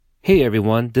Hey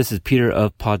everyone, this is Peter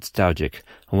of Podstalgic.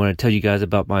 I want to tell you guys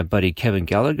about my buddy Kevin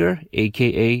Gallagher,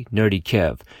 aka Nerdy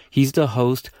Kev. He's the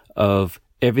host of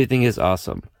Everything is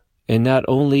Awesome. And not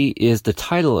only is the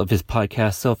title of his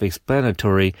podcast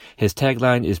self-explanatory, his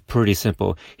tagline is pretty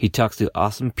simple. He talks to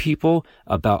awesome people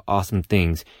about awesome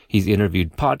things. He's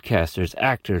interviewed podcasters,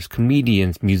 actors,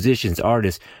 comedians, musicians,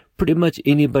 artists, pretty much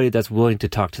anybody that's willing to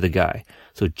talk to the guy.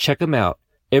 So check him out.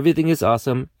 Everything is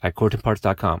Awesome at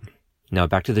CortonParts.com. Now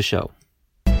back to the show.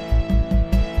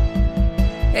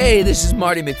 Hey, this is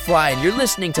Marty McFly, and you're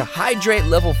listening to Hydrate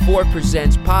Level 4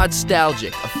 Presents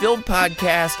Podstalgic, a film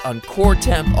podcast on Core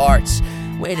Temp Arts.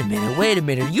 Wait a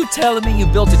minute. Are you telling me you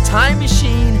built a time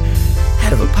machine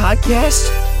out of a podcast?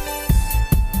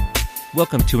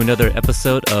 Welcome to another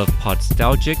episode of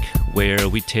Podstalgic, where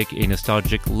we take a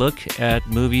nostalgic look at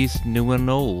movies new and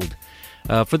old.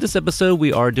 For this episode,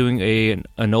 we are doing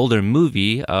an older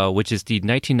movie, which is the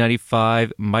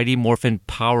 1995 Mighty Morphin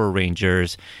Power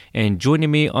Rangers. And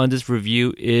joining me on this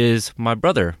review is my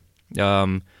brother,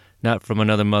 not from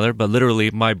another mother, but literally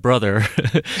my brother,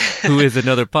 who is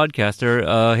another podcaster.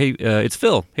 It's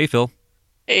Phil. Hey, Phil.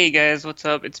 Hey, guys. What's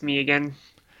up? It's me again.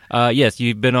 Yes,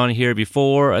 you've been on here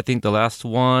before. I think the last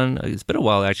one, it's been a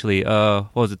while, actually.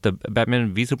 What was it, the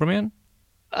Batman v Superman?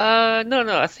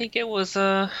 No. I think it was,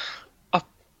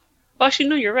 Actually,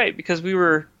 no, you're right, because we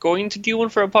were going to do one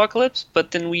for Apocalypse, but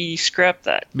then we scrapped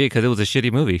that. Because it was a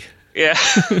shitty movie. Yeah.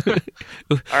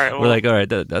 All right. We're like, all right,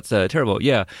 that's terrible.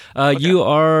 Yeah. Okay. You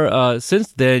are,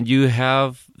 since then, you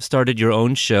have started your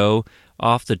own show,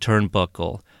 Off the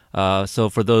Turnbuckle. So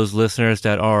for those listeners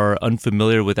that are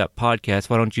unfamiliar with that podcast,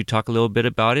 why don't you talk a little bit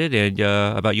about it and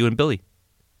about you and Billy?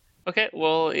 Okay,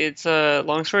 well, it's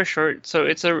long story short. So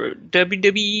it's a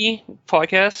WWE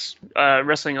podcast,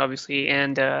 wrestling, obviously,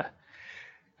 and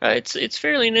it's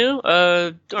fairly new.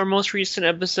 Our most recent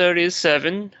episode is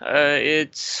 7.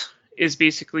 It's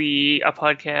basically a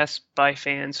podcast by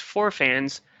fans for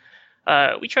fans.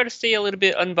 We try to stay a little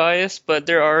bit unbiased, but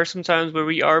there are some times where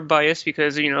we are biased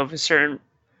because, of a certain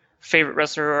favorite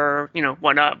wrestler or,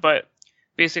 whatnot. But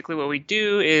basically what we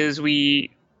do is we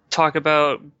talk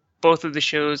about both of the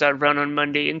shows that run on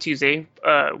Monday and Tuesday,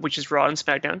 which is Raw and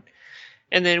SmackDown.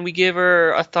 And then we give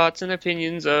our thoughts and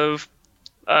opinions of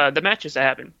the matches that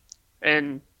happen.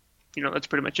 And, that's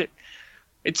pretty much it.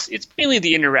 It's mainly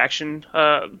the interaction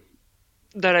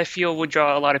that I feel would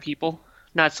draw a lot of people,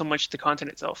 not so much the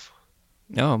content itself.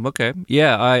 Oh, okay.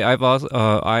 Yeah,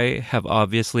 I have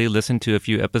obviously listened to a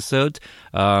few episodes.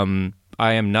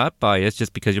 I am not biased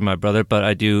just because you're my brother, but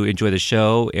I do enjoy the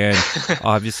show. And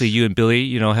obviously you and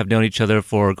Billy, have known each other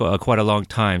for quite a long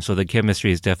time. So the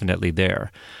chemistry is definitely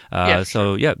there.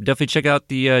 So yeah, definitely check out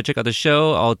the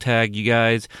show. I'll tag you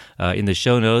guys in the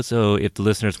show notes. So if the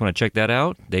listeners want to check that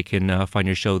out, they can find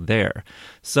your show there.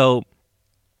 So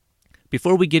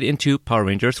before we get into Power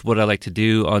Rangers, what I like to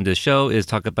do on this show is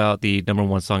talk about the number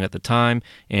one song at the time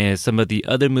and some of the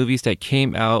other movies that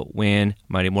came out when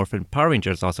Mighty Morphin Power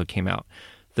Rangers also came out.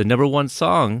 The number one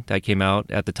song that came out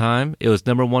at the time, it was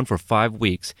number one for 5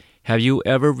 weeks. Have You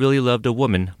Ever Really Loved a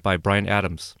Woman by Bryan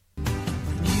Adams.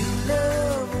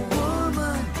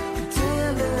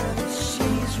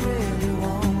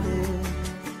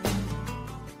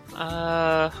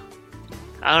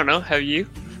 I don't know. Have you?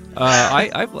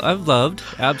 I've loved,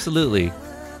 absolutely.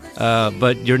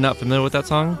 But you're not familiar with that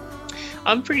song?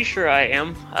 I'm pretty sure I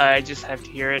am. I just have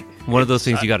to hear it. One of those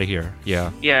things you got to hear,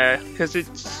 yeah. Yeah, because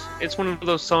it's one of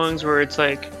those songs where it's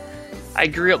like, I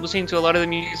grew up listening to a lot of the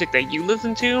music that you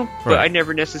listen to, but I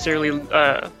never necessarily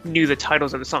knew the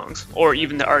titles of the songs or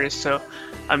even the artists. So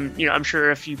I'm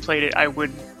sure if you played it, I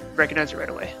would recognize it right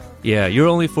away. Yeah, you're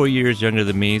only 4 years younger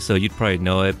than me, so you'd probably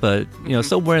know it. But,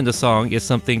 somewhere in the song is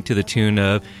something to the tune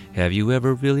of, have you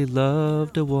ever really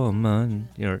loved a woman?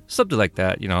 Something like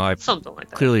that. Something like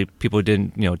that. Clearly, people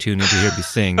didn't, tune in to hear me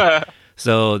sing.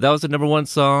 So that was the number one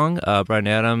song, Bryan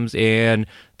Adams. And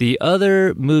the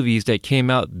other movies that came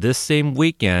out this same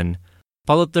weekend,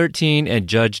 Apollo 13 and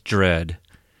Judge Dredd.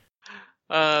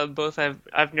 Both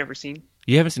I've never seen.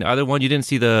 You haven't seen either one? You didn't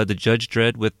see the Judge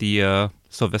Dredd with the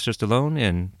Sylvester Stallone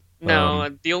and No,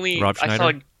 the only Rob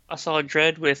Schneider? I saw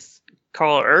Dredd with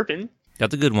Carl Urban.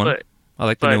 That's a good one. I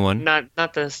like the new one. Not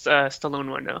the Stallone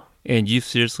one, no. And you've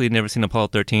seriously never seen Apollo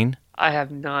 13? I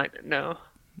have not, no.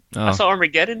 Oh. I saw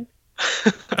Armageddon.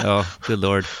 Oh, good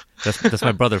Lord. That's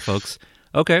my brother, folks.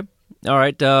 Okay. All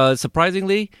right.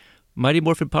 Surprisingly, Mighty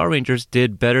Morphin Power Rangers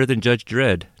did better than Judge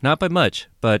Dredd. Not by much,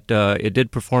 but it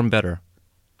did perform better.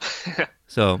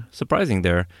 So, surprising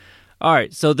there. All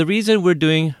right, so the reason we're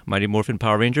doing Mighty Morphin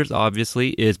Power Rangers, obviously,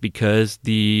 is because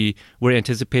we're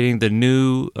anticipating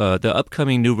the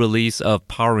upcoming new release of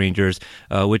Power Rangers,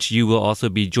 which you will also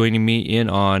be joining me in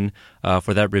on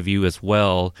for that review as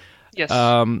well. Yes.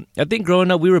 I think growing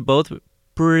up, we were both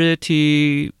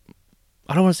pretty.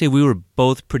 I don't want to say we were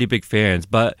both pretty big fans,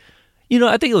 but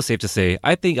I think it was safe to say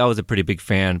I think I was a pretty big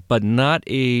fan, but not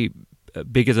a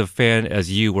big as a fan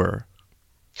as you were.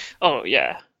 Oh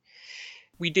yeah.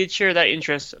 We did share that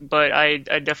interest, but I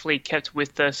definitely kept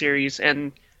with the series,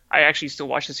 and I actually still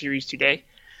watch the series today.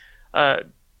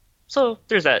 So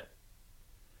there's that.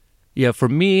 Yeah, for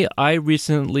me, I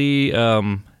recently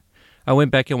I went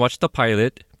back and watched the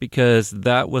pilot because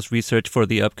that was research for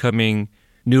the upcoming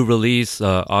new release,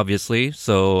 obviously.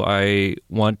 So I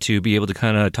want to be able to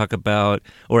kind of talk about,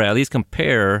 or at least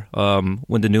compare,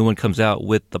 when the new one comes out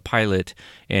with the pilot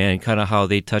and kind of how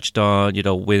they touched on,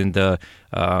 when the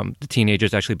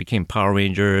teenagers actually became Power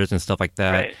Rangers and stuff like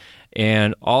that. Right.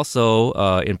 And also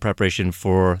in preparation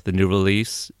for the new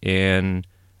release. And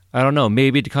I don't know,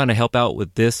 maybe to kind of help out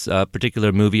with this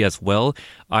particular movie as well,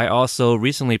 I also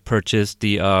recently purchased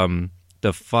the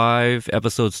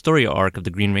 5-episode story arc of the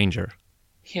Green Ranger.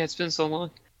 Yeah, it's been so long.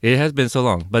 It has been so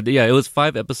long. But yeah, it was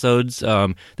 5 episodes.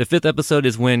 The 5th episode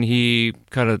is when the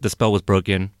spell was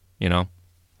broken,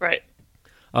 Right.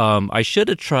 I should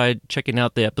have tried checking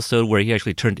out the episode where he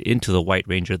actually turned into the White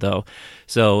Ranger, though.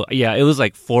 So yeah, it was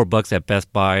like $4 at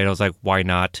Best Buy, and I was like, why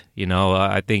not?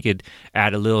 I think it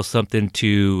add a little something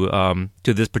to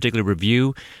this particular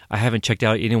review. I haven't checked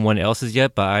out anyone else's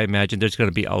yet, but I imagine there's going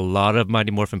to be a lot of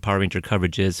Mighty Morphin Power Ranger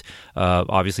coverages.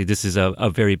 Obviously, this is a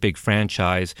very big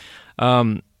franchise.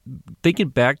 Thinking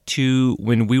back to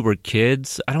when we were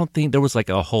kids, I don't think there was like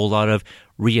a whole lot of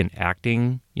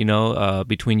reenacting,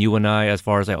 between you and I, as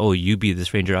far as like, oh, you be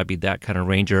this ranger, I be that kind of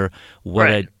ranger. What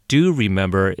Right. I do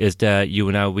remember is that you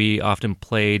and I, we often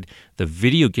played the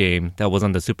video game that was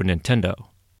on the Super Nintendo.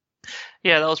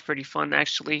 Yeah, that was pretty fun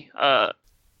actually.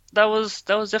 That was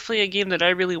definitely a game that I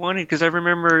really wanted because I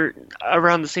remember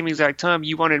around the same exact time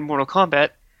you wanted Mortal Kombat,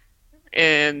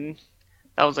 and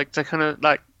that was like that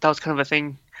was kind of a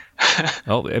thing.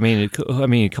 Oh, I mean,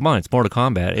 come on, it's Mortal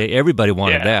Kombat. Everybody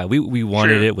wanted Yeah, that. We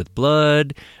wanted true. it with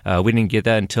blood. We didn't get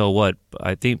that until what?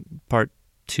 I think part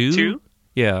 2? 2?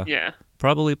 Yeah. Yeah.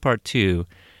 Probably part 2.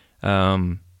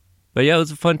 But yeah, it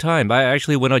was a fun time. I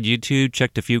actually went on YouTube,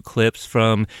 checked a few clips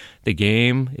from the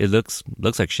game. It looks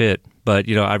like shit, but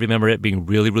I remember it being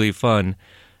really, really fun.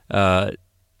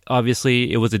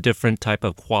 Obviously, it was a different type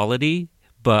of quality,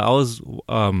 but I was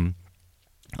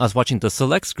watching the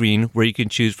select screen where you can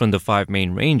choose from the 5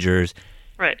 main Rangers.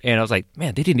 Right. And I was like,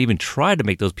 man, they didn't even try to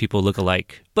make those people look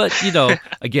alike. But,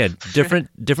 again, different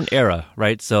era,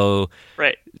 right? So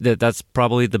Right. that's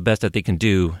probably the best that they can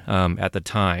do at the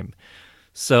time.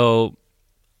 So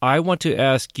I want to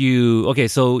ask you, okay,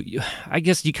 so I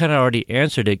guess you kind of already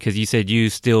answered it because you said you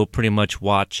still pretty much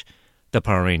watch the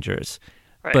Power Rangers.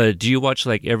 Right. But do you watch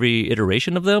like every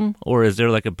iteration of them, or is there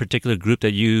like a particular group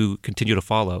that you continue to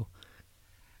follow?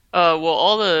 Well,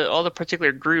 all the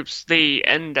particular groups they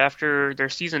end after their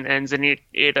season ends, and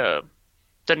the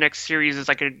next series is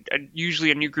like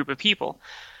usually a new group of people.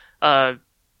 But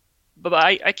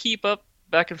I keep up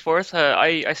back and forth.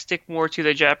 I stick more to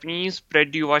the Japanese, but I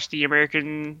do watch the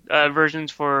American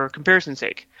versions for comparison's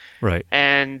sake. Right.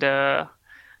 And the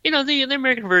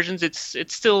American versions, it's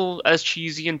still as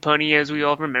cheesy and punny as we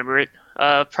all remember it.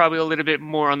 Probably a little bit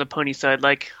more on the punny side,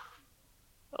 like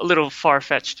a little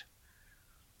far-fetched.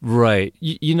 Right.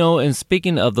 And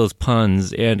speaking of those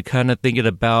puns and kind of thinking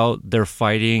about their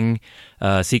fighting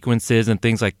sequences and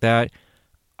things like that,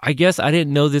 I guess I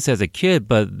didn't know this as a kid,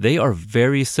 but they are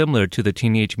very similar to the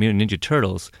Teenage Mutant Ninja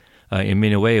Turtles in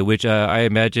many ways, which I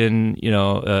imagine,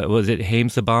 was it Haim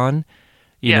Saban?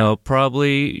 Yeah.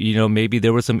 Probably, maybe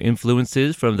there were some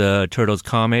influences from the Turtles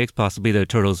comics, possibly the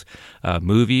Turtles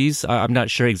movies. I'm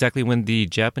not sure exactly when the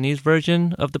Japanese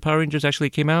version of the Power Rangers actually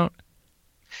came out.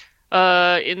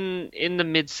 In the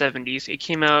mid 70s, it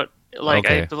came out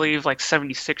Okay. I believe like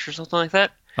 76 or something like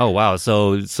that. Oh, wow.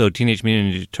 So Teenage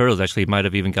Mutant Ninja Turtles actually might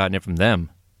have even gotten it from them.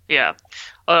 Yeah.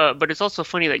 But it's also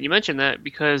funny that you mentioned that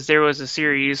because there was a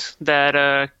series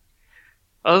that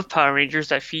of Power Rangers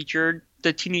that featured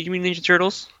the Teenage Mutant Ninja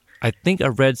Turtles. I think I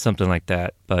read something like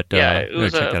that, but Yeah, I'm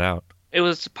going to check that out. It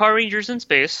was Power Rangers in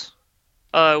Space,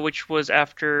 which was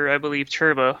after, I believe,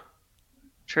 Turbo.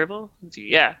 Turbo?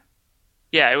 Yeah.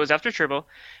 Yeah, it was after Turbo.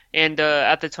 And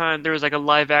at the time, there was like a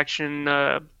live-action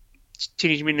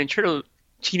Teenage Mutant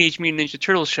Ninja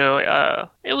Turtles show.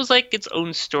 It was like its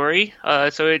own story.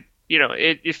 So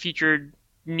it featured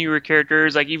newer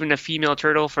characters, like even a female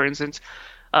turtle, for instance.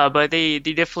 But they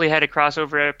definitely had a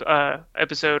crossover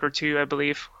episode or two, I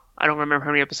believe. I don't remember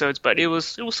how many episodes, but it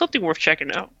was something worth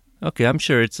checking out. Okay, I'm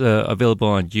sure it's available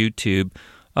on YouTube.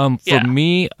 For Yeah.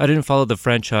 me, I didn't follow the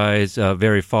franchise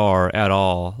very far at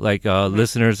all. Like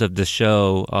listeners of the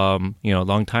show,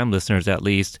 longtime listeners at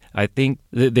least, I think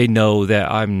they know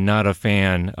that I'm not a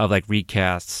fan of like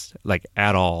recasts, like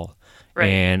at all. Right.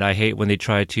 And I hate when they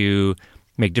try to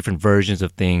make different versions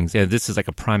of things. And this is like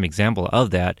a prime example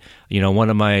of that. One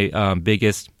of my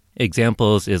biggest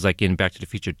examples is like in Back to the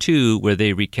Future 2, where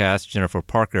they recast Jennifer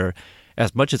Parker.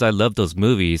 As much as I love those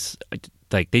movies,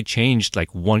 like they changed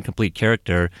like one complete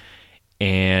character,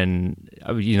 and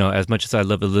as much as I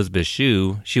love Elizabeth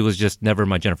Shue, she was just never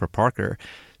my Jennifer Parker.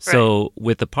 So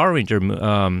with the Power Ranger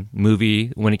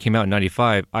movie, when it came out in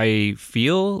 '95, I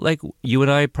feel like you and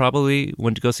I probably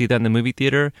went to go see that in the movie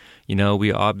theater.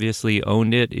 We obviously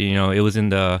owned it. It was in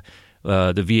the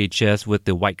VHS with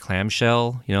the white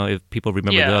clamshell. If people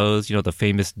remember those, the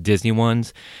famous Disney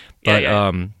ones.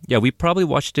 But we probably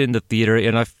watched it in the theater,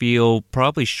 and I feel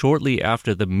probably shortly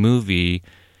after the movie.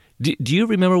 Do you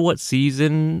remember what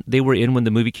season they were in when the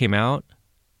movie came out?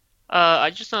 I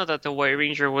just know that the White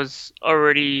Ranger was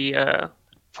already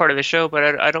part of the show,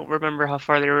 but I don't remember how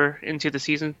far they were into the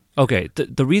season. Okay,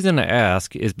 the reason I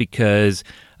ask is because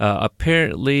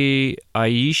apparently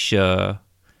Aisha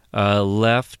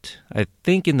left, I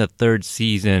think, in the third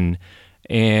season.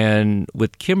 And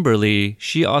with Kimberly,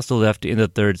 she also left in the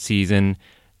third season,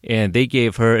 and they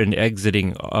gave her an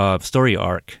exiting story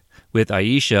arc. With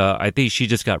Aisha, I think she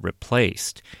just got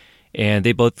replaced. And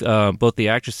they both the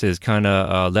actresses kind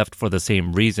of left for the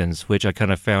same reasons, which I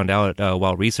kind of found out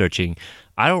while researching.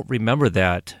 I don't remember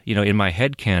that, in my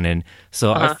head canon.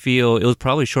 So I feel it was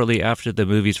probably shortly after the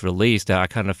movie's release that I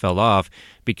kind of fell off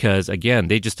because, again,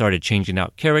 they just started changing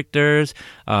out characters.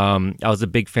 I was a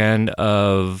big fan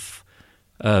of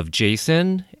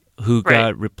Jason, who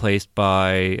got replaced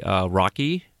by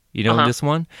Rocky, in this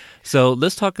one. So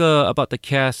let's talk about the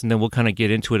cast, and then we'll kind of get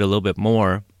into it a little bit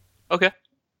more. Okay.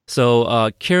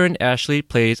 So Karen Ashley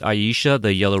plays Aisha,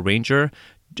 the Yellow Ranger.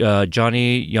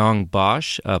 Johnny Young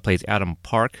Bosch plays Adam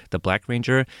Park, the Black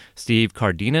Ranger. Steve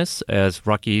Cardenas as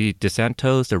Rocky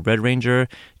DeSantos, the Red Ranger.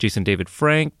 Jason David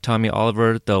Frank, Tommy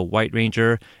Oliver, the White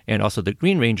Ranger, and also the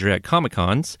Green Ranger at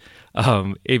Comic-Cons.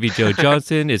 Avi Jo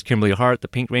Johnson is Kimberly Hart, the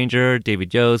Pink Ranger.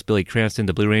 David Yost, Billy Cranston,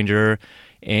 the Blue Ranger.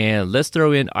 And let's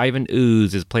throw in Ivan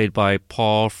Ooze, is played by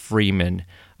Paul Freeman.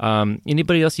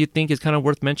 Anybody else you think is kind of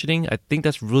worth mentioning? I think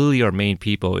that's really our main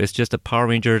people. It's just the Power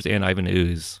Rangers and Ivan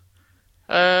Ooze.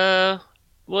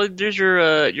 Well, there's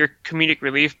your comedic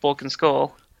relief, Bulk and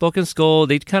Skull. Bulk and Skull,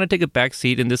 they kind of take a back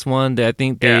seat in this one. I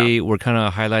think they were kind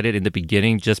of highlighted in the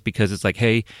beginning just because it's like,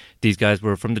 hey, these guys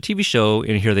were from the TV show,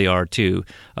 and here they are too.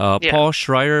 Paul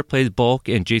Schreier plays Bulk,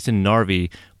 and Jason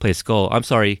Narvi plays Skull. I'm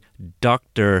sorry,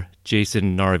 Dr.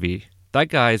 Jason Narvi. That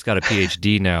guy's got a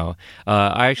PhD now.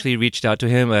 I actually reached out to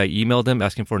him, emailed him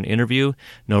asking for an interview.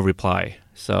 No reply.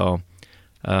 So,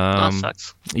 That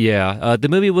sucks. Yeah. The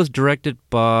movie was directed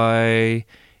by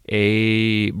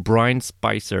a Brian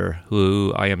Spicer,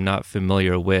 who I am not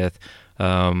familiar with.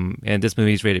 And this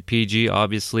movie is rated PG,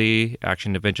 obviously,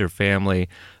 action, adventure, family.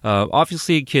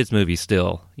 Obviously, a kid's movie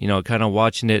still. Kind of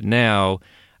watching it now,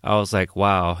 I was like,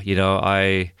 wow,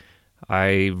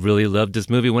 I really loved this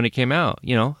movie when it came out.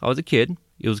 I was a kid.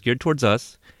 It was geared towards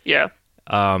us. Yeah.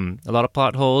 A lot of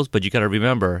plot holes, but you got to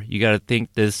remember, you got to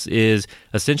think this is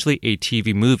essentially a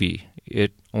TV movie.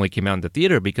 It only came out in the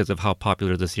theater because of how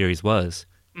popular the series was.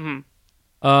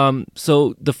 Mm-hmm.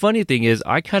 So the funny thing is,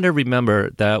 I kind of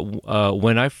remember that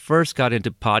when I first got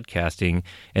into podcasting,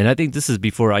 and I think this is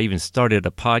before I even started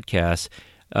a podcast,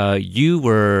 you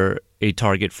were a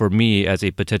target for me as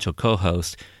a potential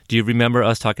co-host. Do you remember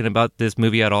us talking about this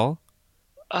movie at all?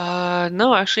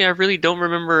 No, actually, I really don't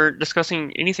remember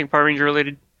discussing anything Power Ranger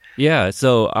related. Yeah,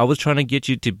 so I was trying to get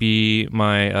you to be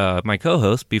my my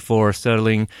co-host before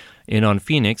settling in on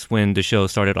Phoenix when the show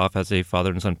started off as a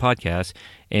father and son podcast,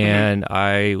 and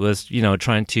I was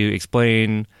trying to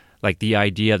explain like the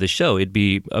idea of the show. It'd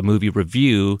be a movie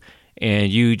review,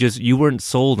 and you weren't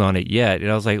sold on it yet, and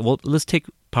I was like, well, let's take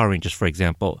Power Rangers, for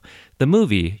example. The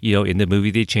movie, in the movie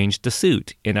they changed the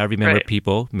suit, and I remember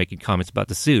people making comments about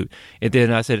the suit. And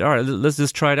then I said, all right, let's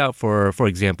just try it out for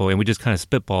example, and we just kind of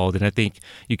spitballed, and I think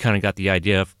you kind of got the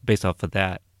idea based off of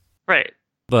that. Right.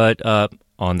 But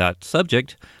on that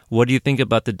subject, what do you think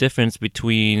about the difference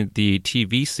between the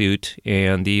TV suit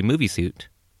and the movie suit?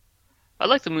 I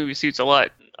like the movie suits a lot,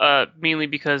 mainly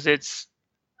because it's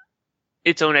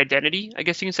its own identity, I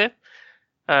guess you can say.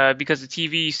 Because the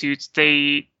TV suits,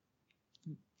 they're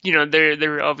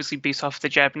obviously based off the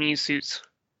Japanese suits,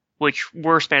 which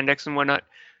were spandex and whatnot.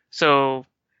 So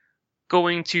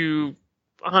going to,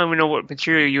 I don't even know what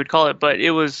material you would call it, but it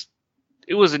was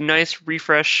a nice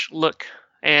refresh look,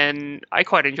 and I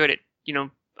quite enjoyed it.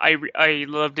 I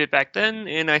loved it back then,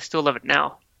 and I still love it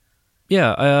now.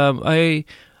 Yeah,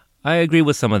 I agree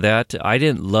with some of that. I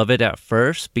didn't love it at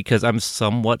first because I'm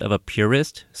somewhat of a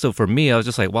purist. So for me, I was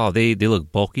just like, wow, they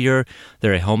look bulkier.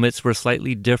 Their helmets were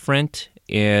slightly different.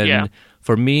 And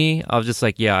for me, I was just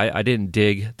like, yeah, I didn't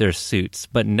dig their suits.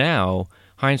 But now,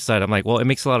 hindsight, I'm like, well, it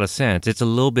makes a lot of sense. It's a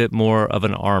little bit more of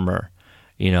an armor,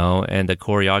 and the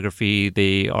choreography,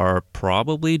 they are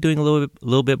probably doing a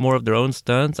little bit more of their own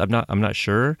stunts. I'm not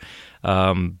sure.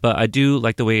 But I do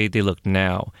like the way they look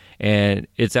now. And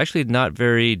it's actually not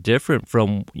very different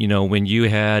from, when you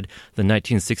had the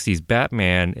 1960s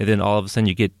Batman, and then all of a sudden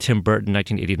you get Tim Burton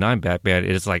 1989 Batman.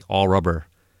 It is like all rubber.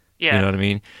 Yeah. You know what I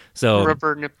mean? So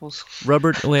rubber nipples.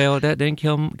 Well, that didn't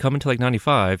come until like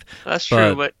 95. That's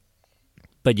true,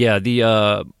 But yeah,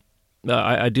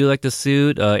 I do like the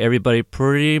suit. Everybody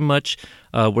pretty much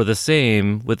were the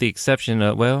same, with the exception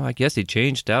of, well, I guess he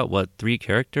changed out, 3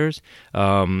 characters?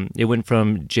 It went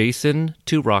from Jason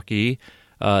to Rocky,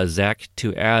 Zach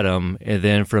to Adam, and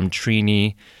then from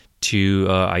Trini to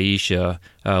Aisha,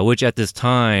 which at this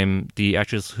time, the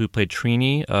actress who played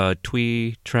Trini,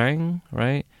 Thuy Trang,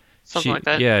 right? Something like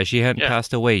that. Yeah, she hadn't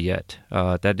passed away yet.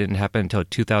 That didn't happen until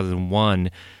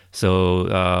 2001. So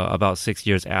about 6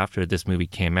 years after this movie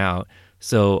came out.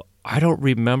 So I don't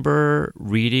remember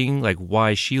reading like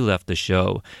why she left the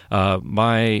show.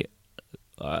 I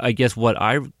guess what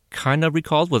I kind of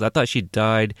recalled was I thought she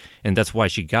died and that's why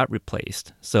she got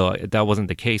replaced. So that wasn't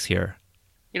the case here.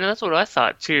 That's what I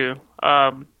thought too.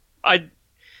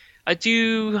 I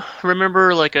do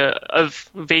remember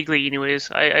vaguely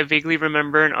anyways. I vaguely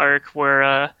remember an arc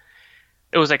where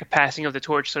it was like a passing of the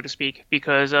torch, so to speak,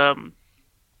 because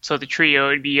so the trio,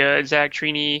 it'd be Zach,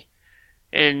 Trini,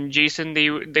 and Jason.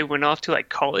 They went off to like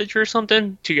college or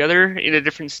something together in a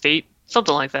different state,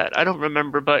 something like that. I don't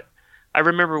remember, but I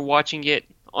remember watching it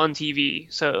on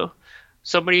TV. So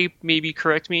somebody maybe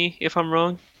correct me if I'm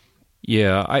wrong.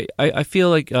 Yeah, I feel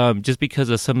like just because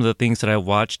of some of the things that I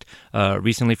watched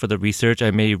recently for the research,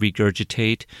 I may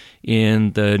regurgitate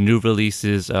in the new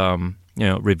releases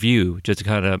review just to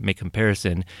kind of make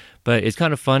comparison. But it's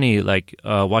kind of funny, like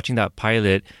watching that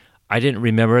pilot, I didn't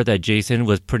remember that Jason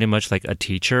was pretty much like a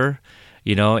teacher,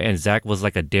 and Zach was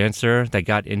like a dancer that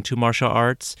got into martial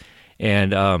arts.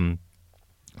 And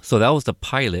so that was the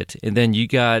pilot. And then you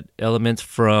got elements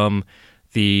from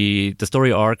the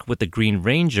story arc with the Green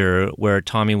Ranger where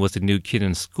Tommy was the new kid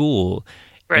in school.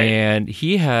 Right. And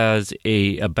he has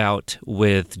a bout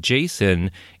with Jason,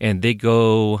 and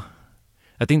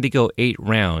I think they go 8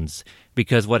 rounds,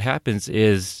 because what happens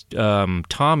is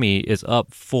Tommy is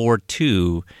up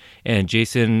 4-2, and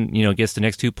Jason, gets the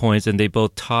next 2 points, and they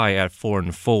both tie at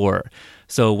 4-4.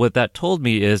 So what that told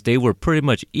me is they were pretty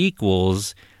much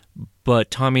equals,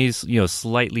 but Tommy's,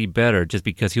 slightly better just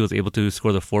because he was able to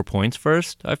score the 4 points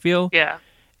first, I feel. Yeah.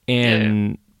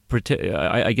 And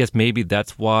I guess maybe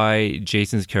that's why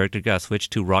Jason's character got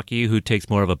switched to Rocky, who takes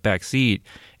more of a back seat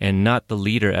and not the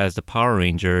leader as the Power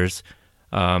Rangers.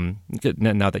 Now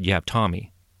that you have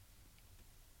Tommy.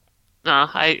 No,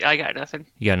 I got nothing.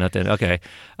 You got nothing. Okay.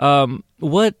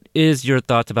 What is your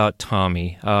thoughts about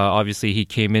Tommy? Obviously, he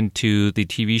came into the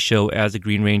TV show as a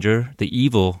Green Ranger, the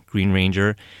evil Green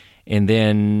Ranger, and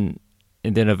then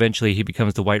eventually he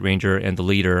becomes the White Ranger and the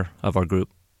leader of our group.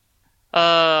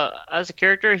 As a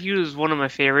character, he was one of my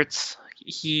favorites.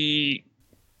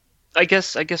 I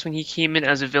guess when he came in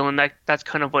as a villain, that's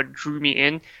kind of what drew me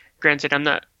in. Granted, I'm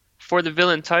not for the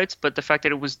villain types, but the fact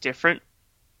that it was different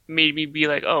made me be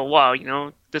like, oh wow,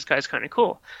 this guy's kind of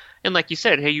cool. And like you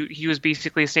said, hey, he was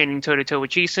basically standing toe to toe with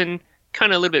Jason,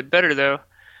 kind of a little bit better though.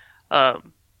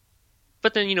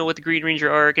 But then with the Green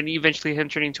Ranger arc and eventually him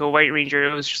turning to a White Ranger,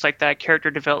 it was just like that character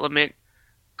development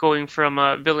going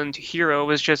from villain to hero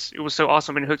it was so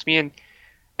awesome and it hooked me in.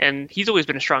 And he's always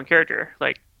been a strong character.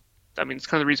 It's kind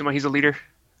of the reason why he's a leader.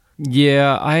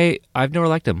 Yeah, I've never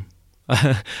liked him.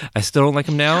 I still don't like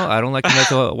him now. I don't like him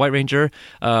as a White Ranger.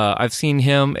 I've seen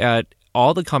him at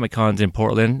all the Comic Cons in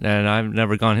Portland, and I've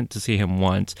never gone to see him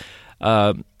once.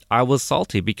 I was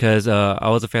salty because I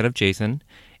was a fan of Jason,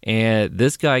 and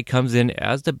this guy comes in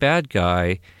as the bad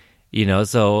guy,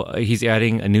 so he's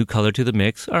adding a new color to the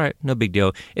mix. All right, no big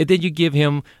deal. And then you give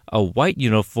him a white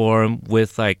uniform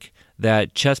with like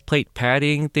that chest plate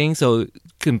padding thing, so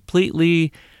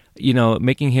completely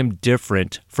making him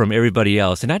different from everybody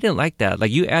else. And I didn't like that.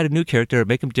 Like, you add a new character,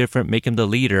 make him different, make him the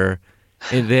leader,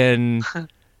 and then,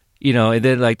 And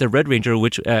then like the Red Ranger,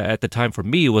 which at the time for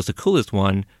me was the coolest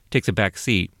one, takes a back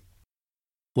seat.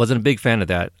 Wasn't a big fan of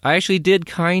that. I actually did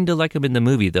kind of like him in the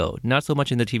movie, though. Not so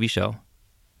much in the TV show.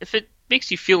 If it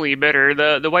makes you feel any better,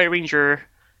 the White Ranger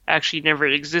actually never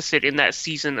existed in that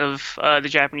season of the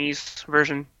Japanese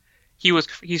version.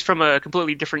 He's from a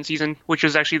completely different season, which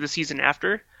was actually the season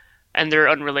after, and they're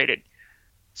unrelated.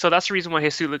 So that's the reason why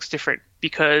his suit looks different,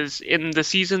 because in the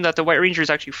season that the White Ranger is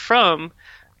actually from,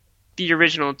 the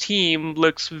original team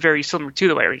looks very similar to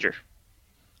the White Ranger.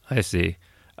 I see.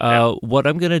 What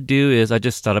I'm going to do is, I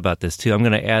just thought about this too. I'm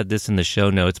going to add this in the show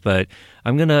notes, but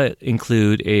I'm going to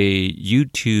include a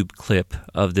YouTube clip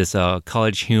of this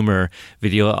College Humor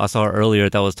video I saw earlier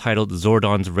that was titled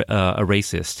Zordon's a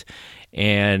Racist.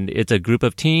 And it's a group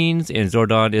of teens, and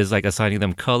Zordon is like assigning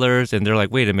them colors, and they're like,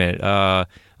 wait a minute,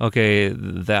 okay,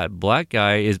 that black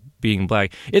guy is being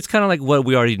black. It's kind of like what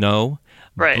we already know,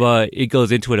 right? But it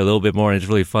goes into it a little bit more, and it's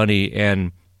really funny.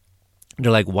 And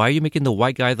they're like, why are you making the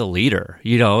white guy the leader?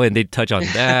 And they touch on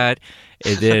that.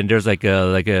 And then there's like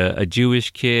a Jewish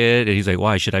kid, and he's like,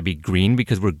 why should I be green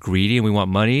because we're greedy and we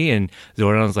want money? And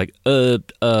Zordon's like,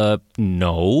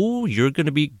 no, you're going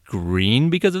to be green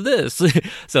because of this.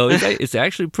 So it's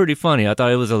actually pretty funny. I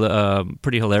thought it was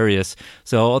pretty hilarious.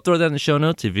 So I'll throw that in the show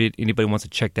notes if anybody wants to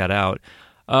check that out.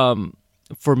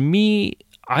 For me,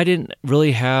 I didn't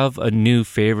really have a new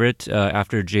favorite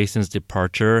after Jason's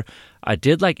departure. I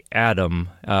did like Adam,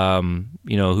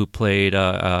 who played,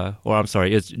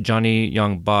 it's Johnny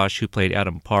Young Bosch who played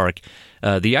Adam Park.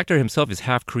 The actor himself is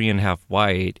half Korean, half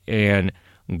white. And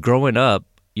growing up,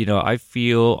 I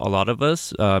feel a lot of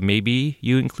us, maybe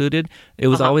you included, it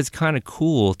was always kind of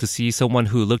cool to see someone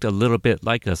who looked a little bit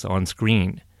like us on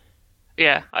screen.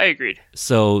 Yeah, I agreed.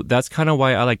 So that's kind of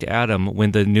why I liked Adam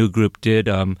when the new group did,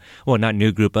 not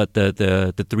new group, but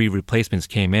the three replacements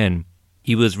came in.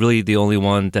 He was really the only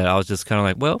one that I was just kind of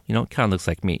like, well, kind of looks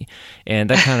like me. And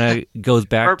that kind of goes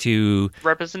back to...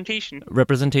 representation.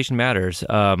 Representation matters.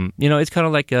 It's kind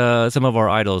of like some of our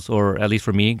idols, or at least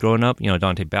for me growing up,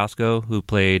 Dante Basco, who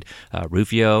played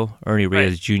Rufio. Ernie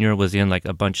Reyes Jr. was in like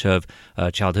a bunch of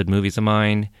childhood movies of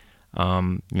mine,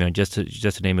 just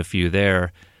to name a few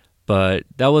there. But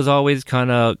that was always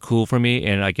kind of cool for me,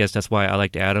 and I guess that's why I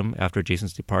liked Adam after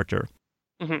Jason's departure.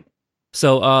 Mm-hmm.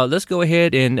 So let's go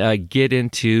ahead and get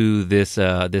into this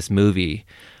movie.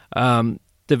 The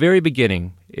very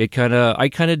beginning, I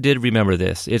kind of did remember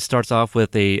this. It starts off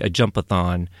with a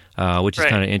jump-a-thon, which is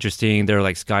kind of interesting. They're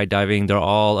like skydiving. They're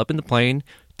all up in the plane,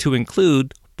 to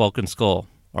include Bulk and Skull.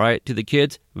 All right, to the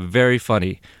kids, very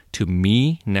funny. To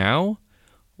me now,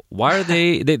 why are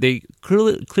they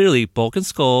clearly Bulk and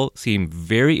Skull seem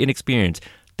very inexperienced.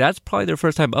 That's probably their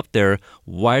first time up there.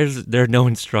 Why is there no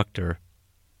instructor?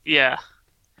 Yeah.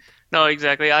 No,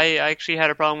 exactly. I actually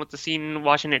had a problem with the scene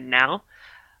watching it now,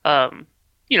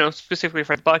 specifically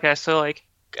for the podcast. So, like,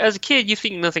 as a kid, you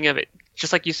think nothing of it.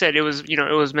 Just like you said, it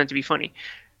was meant to be funny.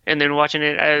 And then watching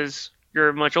it as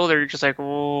you're much older, you're just like,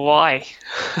 why?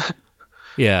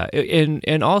 Yeah.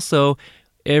 And also,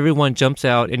 everyone jumps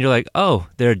out, and you're like, oh,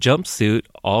 their jumpsuit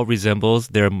all resembles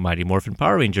their Mighty Morphin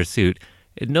Power Ranger suit.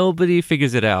 And nobody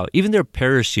figures it out. Even their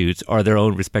parachutes are their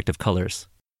own respective colors.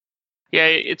 Yeah,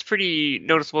 it's pretty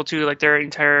noticeable too. Like their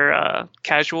entire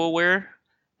casual wear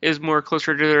is more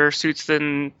closer to their suits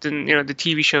than the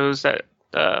TV shows that.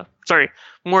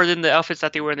 More than the outfits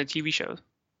that they wear in the TV shows.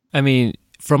 I mean,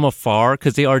 from afar,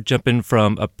 because they are jumping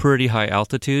from a pretty high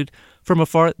altitude. From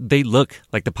afar, they look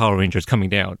like the Power Rangers coming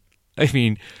down. I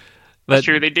mean, that's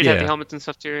true. They did have the helmets and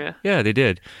stuff too. Yeah. Yeah, they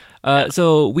did.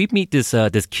 So we meet this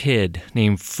kid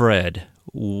named Fred.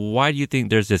 Why do you think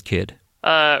there's this kid?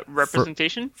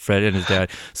 Representation? Fred and his dad.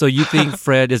 So you think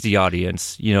Fred is the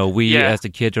audience. We as the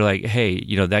kids are like, hey,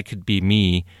 that could be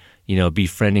me,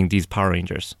 befriending these Power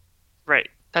Rangers. Right.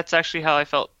 That's actually how I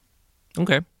felt.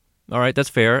 Okay. All right, that's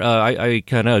fair. I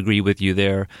kind of agree with you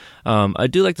there. I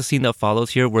do like the scene that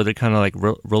follows here where they're kind of like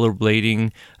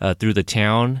rollerblading through the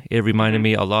town. It reminded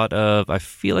me a lot of, I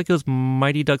feel like it was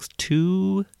Mighty Ducks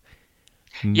 2.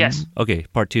 Yes. Okay,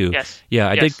 part 2. Yes.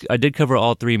 Yeah, I did cover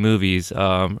all 3 movies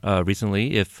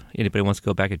recently. If anybody wants to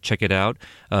go back and check it out,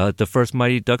 the first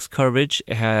Mighty Ducks coverage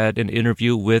had an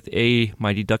interview with a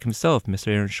Mighty Duck himself, Mr.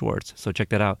 Aaron Schwartz. So check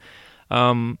that out.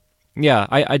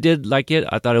 I did like it.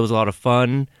 I thought it was a lot of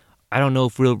fun. I don't know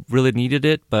if we really needed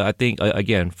it, but I think,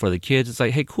 again, for the kids, it's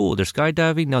like, hey, cool, they're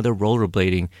skydiving, now they're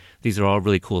rollerblading. These are all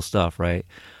really cool stuff, right?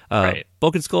 Right.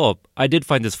 Bulk and Skull, I did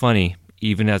find this funny,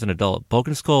 even as an adult. Bulk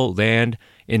and Skull land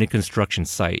in a construction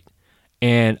site.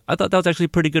 And I thought that was actually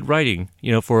pretty good writing,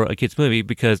 for a kid's movie,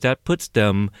 because that puts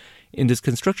them in this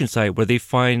construction site where they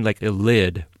find like a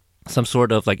lid some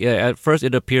sort of like, at first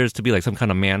it appears to be like some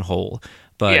kind of manhole,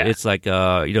 but it's like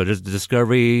there's the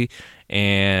Discovery,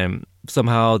 and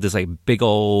somehow this like big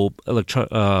old not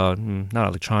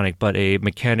electronic, but a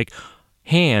mechanic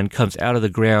hand comes out of the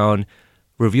ground,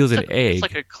 reveals an egg. It's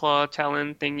like a claw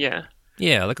talon thing, yeah.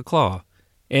 Yeah, like a claw.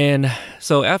 And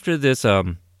so after this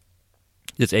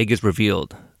this egg is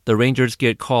revealed, the Rangers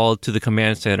get called to the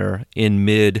command center in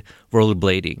mid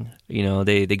rollerblading.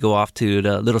 They go off to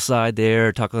the little side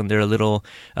there, talk on their little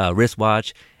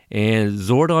wristwatch, and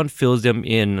Zordon fills them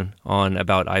in on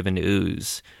about Ivan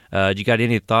Ooze. You got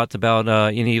any thoughts about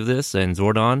any of this and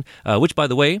Zordon? Which, by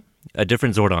the way, a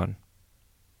different Zordon.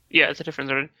 Yeah, it's a different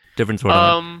Zordon. Different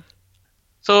Zordon.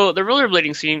 So the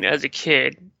rollerblading scene as a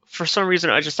kid, for some reason,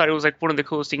 I just thought it was like one of the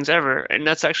coolest things ever, and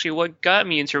that's actually what got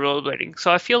me into rollerblading.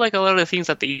 So I feel like a lot of the things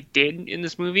that they did in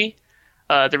this movie,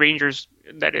 the Rangers,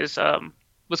 that is,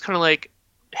 was kind of like,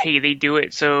 hey, they do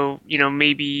it, so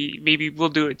maybe we'll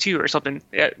do it too, or something.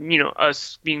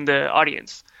 Us being the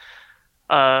audience.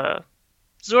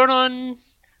 Zordon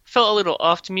felt a little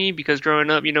off to me because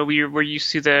growing up, we were used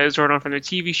to the Zordon from the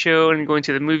TV show, and going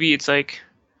to the movie, it's like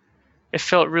it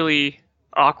felt really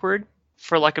awkward,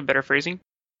 for lack of better phrasing.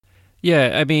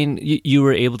 Yeah, I mean, you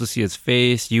were able to see his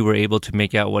face. You were able to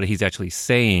make out what he's actually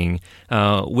saying,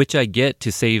 which I get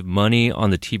to save money on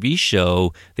the TV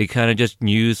show. They kind of just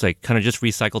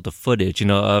recycled the footage,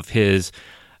 of his,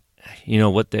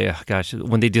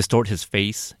 when they distort his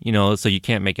face, so you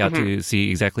can't make out to see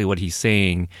exactly what he's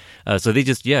saying. So they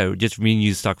just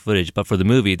reused stock footage. But for the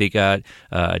movie, they got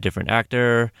a different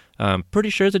actor.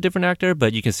 Pretty sure it's a different actor,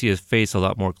 but you can see his face a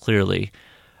lot more clearly.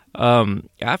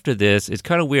 After this, it's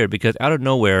kind of weird because out of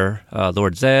nowhere,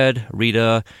 Lord Zed,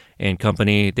 Rita, and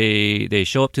company, they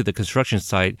show up to the construction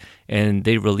site and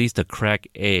they released a crack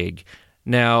egg.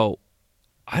 Now,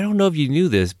 I don't know if you knew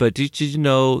this, but did you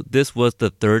know this was the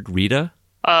third Rita?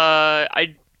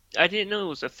 I didn't know it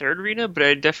was the third Rita, but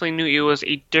I definitely knew it was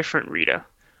a different Rita.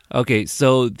 Okay,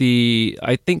 so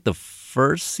I think the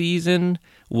first season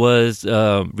was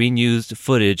reused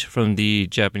footage from the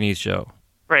Japanese show.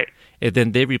 Right. And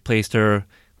then they replaced her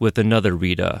with another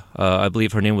Rita. I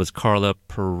believe her name was Carla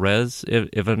Perez,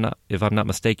 if I'm not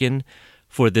mistaken.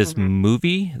 For this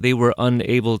movie, they were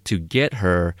unable to get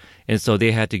her, and so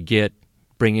they had to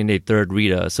bring in a third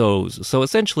Rita. So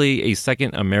essentially a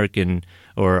second American,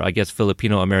 or I guess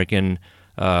Filipino American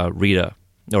Rita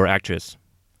or actress.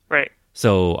 Right.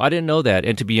 So I didn't know that,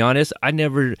 and to be honest,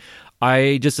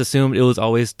 I just assumed it was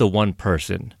always the one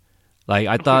person. Like,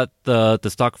 I thought the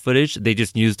stock footage, they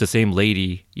just used the same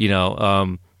lady,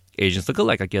 Asians look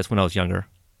alike, I guess, when I was younger.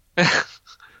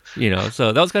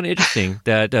 So that was kind of interesting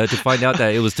that to find out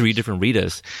that it was three different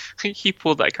Ritas. He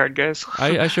pulled that card, guys.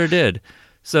 I sure did.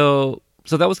 So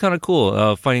that was kind of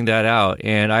cool, finding that out.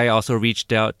 And I also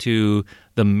reached out to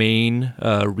the main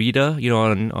Rita,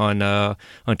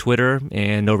 on Twitter,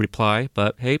 and no reply.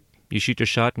 But hey, you shoot your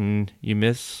shot and you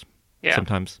miss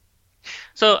sometimes.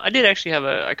 So I did actually have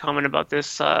a comment about this.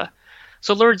 So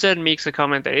Lord Zed makes a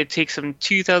comment that it takes him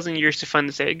 2,000 years to find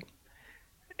this egg.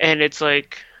 And it's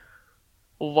like,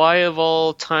 why of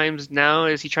all times now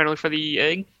is he trying to look for the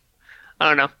egg? I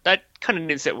don't know. That kind of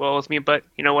didn't sit well with me, but,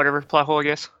 whatever. Plot hole, I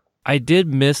guess. I did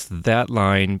miss that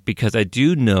line because I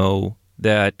do know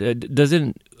that,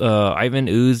 doesn't Ivan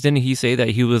Ooze, didn't he say that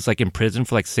he was like in prison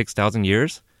for like 6,000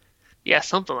 years? Yeah,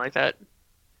 something like that.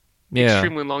 Yeah.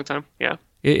 Extremely long time, yeah.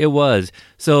 It was.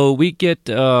 So we get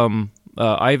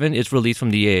Ivan is released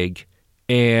from the egg.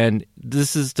 And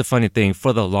this is the funny thing.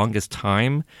 For the longest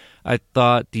time, I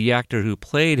thought the actor who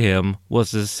played him was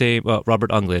the same,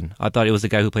 Robert Englund. I thought it was the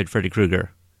guy who played Freddy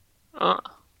Krueger.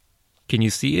 Can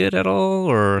you see it at all?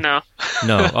 Or No.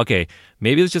 No? Okay.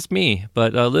 Maybe it's just me.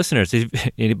 But listeners, if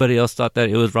anybody else thought that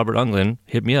it was Robert Englund,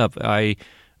 hit me up.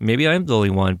 Maybe I'm the only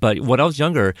one. But when I was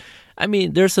younger, I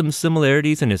mean, there's some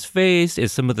similarities in his face, in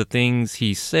some of the things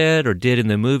he said or did in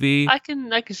the movie. I can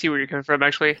see where you're coming from,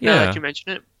 actually. Yeah. Now that you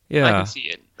mention it. Yeah.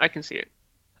 I can see it.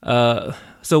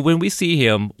 So when we see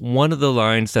him, one of the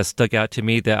lines that stuck out to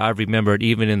me that I remembered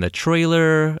even in the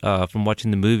trailer from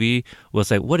watching the movie was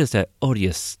like, what is that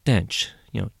odious stench?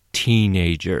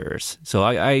 Teenagers. So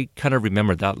I kind of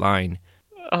remembered that line.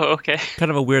 Oh, okay. Kind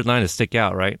of a weird line to stick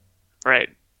out, right? Right.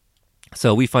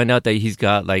 So we find out that he's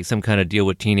got like some kind of deal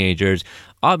with teenagers,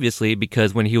 obviously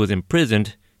because when he was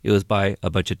imprisoned, it was by a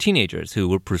bunch of teenagers who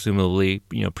were presumably,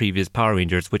 previous Power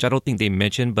Rangers, which I don't think they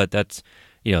mentioned, but that's,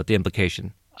 the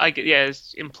implication.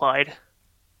 It's implied.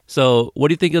 So what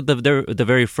do you think of the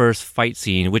very first fight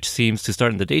scene, which seems to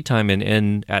start in the daytime and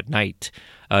end at night?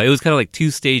 It was kind of like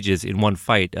two stages in one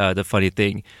fight, the funny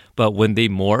thing. But when they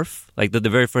morph, like the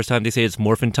very first time they say it's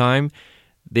morphin' time,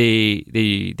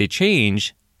 they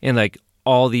change and like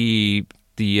all the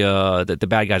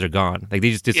bad guys are gone. Like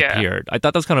they just disappeared. I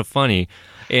thought that was kind of funny.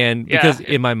 And because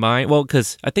in my mind, well,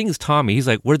 because I think it's Tommy. He's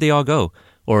like, where'd they all go?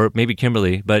 Or maybe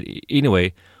Kimberly. But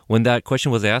anyway, when that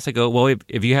question was asked, I go, well,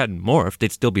 if you hadn't morphed,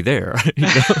 they'd still be there.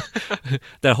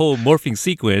 That whole morphing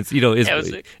sequence, it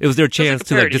was their chance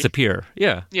to like disappear.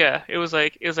 Yeah. Yeah. It was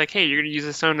like, hey, you're gonna use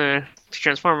the stone to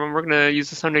transform, and we're gonna use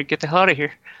the stone to get the hell out of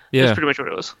here. Yeah. That's pretty much what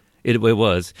it was. It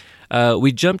was.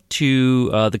 We jumped to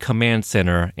the command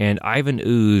center, and Ivan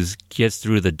Ooze gets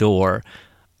through the door.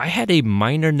 I had a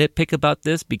minor nitpick about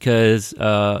this because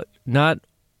not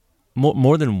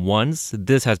more than once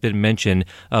this has been mentioned,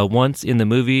 once in the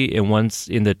movie and once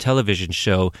in the television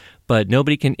show, but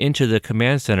nobody can enter the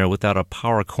command center without a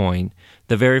power coin.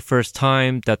 The very first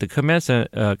time that the command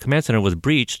center was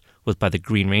breached was by the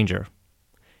Green Ranger.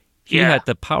 He had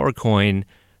the power coin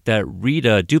that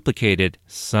Rita duplicated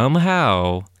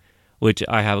somehow, which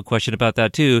I have a question about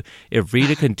that too. If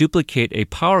Rita can duplicate a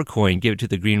power coin, give it to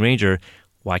the Green Ranger,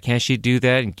 why can't she do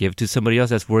that and give it to somebody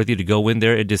else that's worthy to go in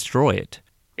there and destroy it?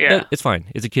 Yeah. But it's fine.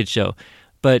 It's a kid's show.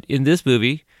 But in this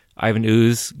movie, Ivan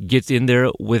Ooze gets in there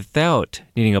without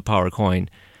needing a power coin.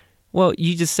 Well,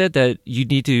 you just said that you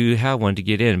need to have one to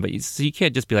get in, but so you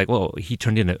can't just be like, well, he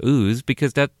turned into Ooze,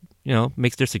 because that,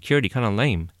 makes their security kind of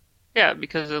lame. Yeah,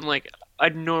 because then like a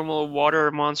normal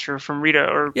water monster from Rita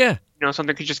or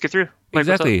something could just get through. Like,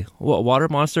 exactly. Water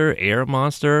monster, air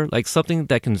monster, like something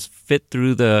that can fit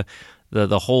through the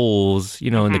holes,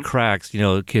 in the cracks,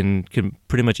 can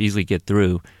pretty much easily get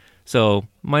through. So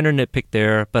minor nitpick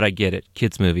there, but I get it.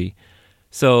 Kids movie.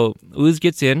 So Ooze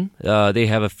gets in. They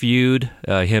have a feud,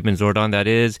 him and Zordon that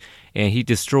is, and he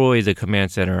destroys the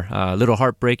command center. A little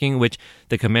heartbreaking, which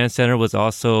the command center was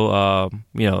also,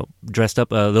 dressed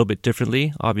up a little bit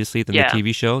differently, obviously, than the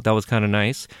TV show. That was kind of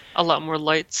nice. A lot more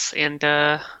lights and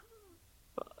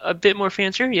a bit more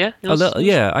fancier, yeah.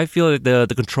 I feel like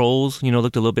the controls,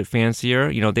 looked a little bit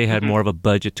fancier. They had more of a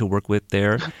budget to work with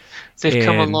there. They've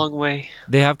come a long way.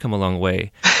 They have come a long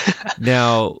way.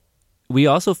 Now, we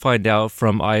also find out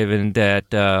from Ivan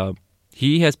that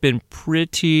he has been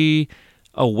pretty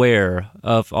aware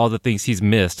of all the things he's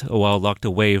missed while locked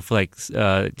away for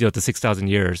the 6,000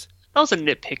 years. That was a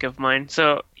nitpick of mine.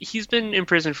 So he's been in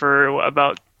prison for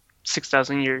about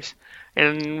 6,000 years.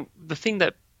 And the thing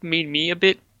that made me a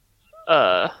bit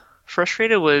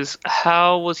frustrated was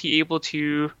how was he able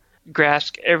to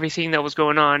grasp everything that was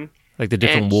going on, like the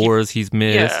different wars he's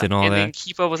missed and all that, and then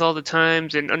keep up with all the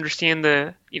times and understand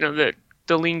the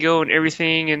lingo and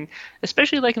everything, and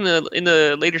especially like in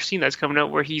the later scene that's coming up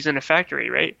where he's in a factory,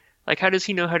 right? Like, how does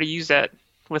he know how to use that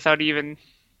without even?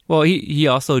 Well, he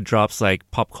also drops like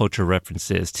pop culture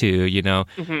references too.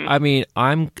 I mean,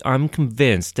 I'm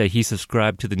convinced that he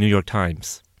subscribed to the New York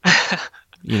Times.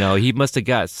 He must have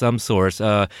got some source,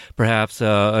 perhaps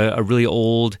a really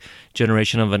old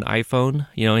generation of an iPhone,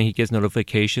 and he gets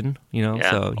notification,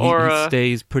 so he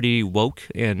stays pretty woke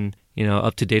and,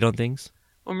 up to date on things.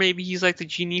 Or maybe he's like the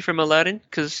genie from Aladdin,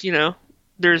 because,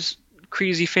 there's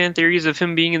crazy fan theories of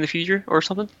him being in the future or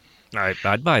something.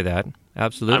 I'd buy that.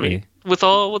 Absolutely. I mean, with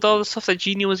all the stuff that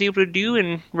Genie was able to do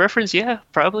and reference,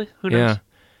 probably. Who knows? Yeah.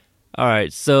 All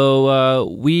right, so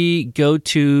we go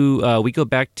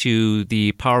back to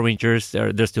the Power Rangers.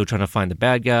 They're still trying to find the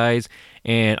bad guys,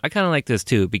 and I kind of like this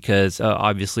too because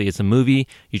obviously it's a movie.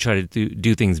 You try to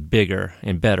do things bigger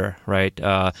and better, right?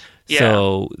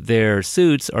 So their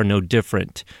suits are no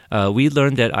different. We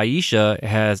learned that Aisha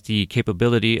has the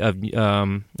capability of,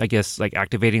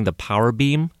 activating the power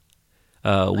beam.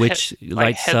 Which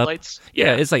lights up.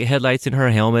 Yeah, it's like headlights in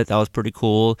her helmet. That was pretty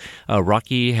cool.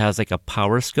 Rocky has like a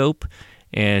power scope,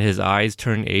 and his eyes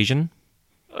turn Asian.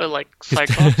 Like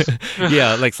Cyclops.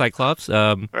 Yeah, like Cyclops.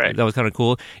 Right. That was kind of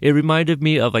cool. It reminded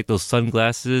me of like those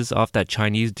sunglasses off that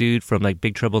Chinese dude from like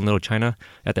Big Trouble in Little China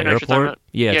at the airport.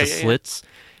 The slits.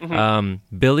 Mm-hmm.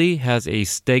 Billy has a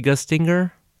Stega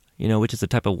Stinger, which is a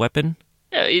type of weapon.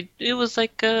 Yeah, it was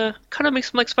like kind of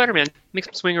makes him like Spider-Man. Makes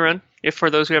him swing around. If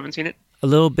for those who haven't seen it. A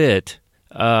little bit.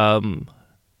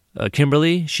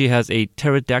 Kimberly, she has a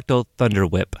pterodactyl thunder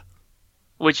whip,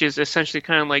 which is essentially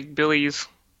kind of like Billy's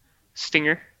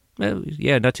stinger.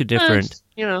 Yeah, not too different.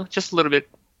 Just a little bit.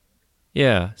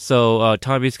 Yeah. So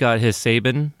Tommy's got his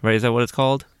Saban, right? Is that what it's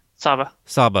called?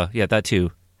 Saba. Yeah, that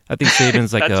too. I think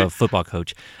Saban's like a football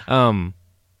coach. And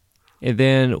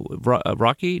then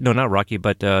Rocky, no, not Rocky,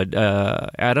 but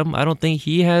Adam. I don't think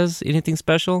he has anything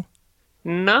special.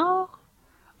 No.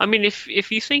 I mean,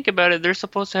 if you think about it, they're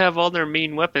supposed to have all their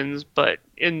main weapons, but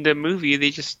in the movie,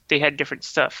 they had different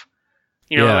stuff.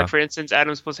 Like for instance,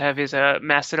 Adam's supposed to have his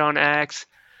Mastodon axe.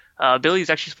 Billy's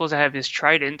actually supposed to have his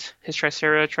trident, his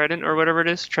Tricera trident or whatever it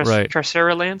is, Right.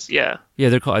 Tricera lance. Yeah, Yeah,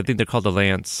 they're called. I think they're called the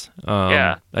Lance.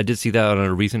 Yeah. I did see that on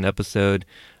a recent episode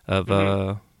of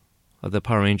the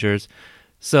Power Rangers.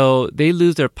 So they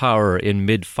lose their power in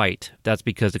mid-fight. That's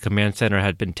because the command center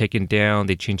had been taken down.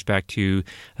 They changed back to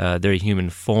their human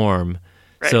form.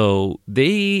 Right. So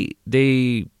they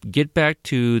get back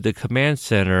to the command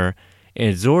center,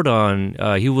 and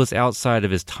Zordon he was outside of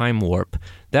his time warp.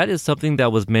 That is something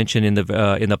that was mentioned in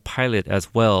the pilot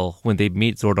as well. When they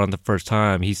meet Zordon the first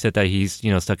time, he said that he's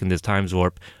stuck in this time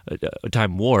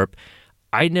warp.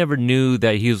 I never knew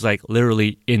that he was like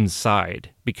literally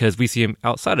inside because we see him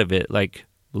outside of it, like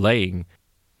laying.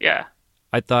 Yeah.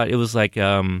 I thought it was like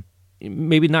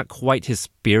maybe not quite his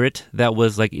spirit that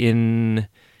was like in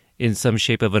some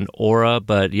shape of an aura,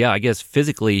 but yeah, I guess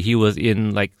physically he was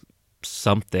in like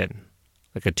something,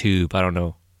 like a tube. I don't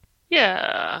know.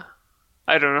 Yeah.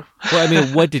 I don't know. Well, I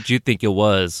mean, what did you think it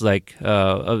was like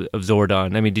of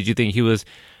Zordon? I mean, did you think he was?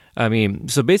 I mean,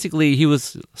 so basically he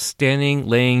was standing,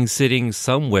 laying, sitting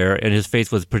somewhere, and his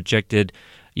face was projected,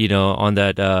 on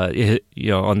that,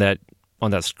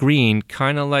 on that screen,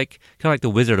 kind of like the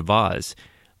Wizard of Oz.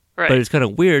 Right. But it's kind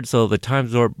of weird. So the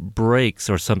time warp breaks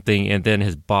or something, and then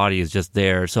his body is just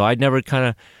there. So I never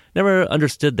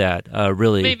understood that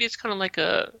really. Maybe it's kind of like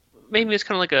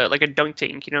a dunk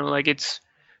tank, like it's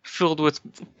filled with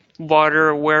water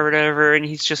or whatever, and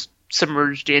he's just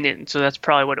submerged in it. So that's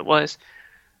probably what it was.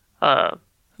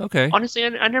 Okay. Honestly,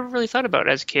 I never really thought about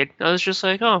it as a kid. I was just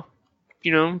like, oh,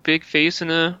 big face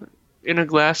in a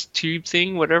glass tube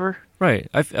thing, whatever. Right.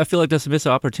 I feel like that's a missed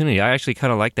opportunity. I actually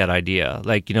kind of like that idea.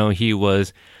 Like, he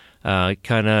was kind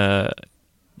of,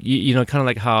 kind of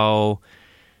like how,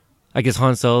 I guess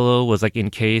Han Solo was like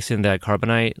encased in that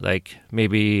carbonite. Like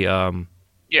maybe,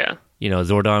 Yeah.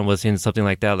 Zordon was in something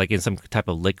like that, like in some type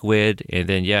of liquid. And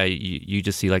then, yeah, you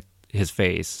just see like his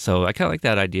face. So I kind of like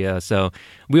that idea. So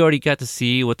we already got to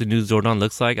see what the new Zordon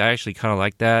looks like. I actually kind of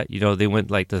like that. They went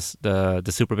like the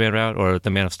Superman route or the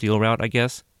Man of Steel route, I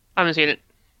guess. I haven't seen it.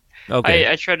 Okay.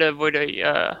 I try to avoid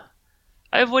I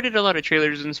avoided a lot of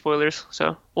trailers and spoilers.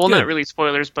 So, well, Good. not really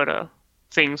spoilers, but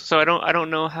things. So I don't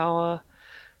know how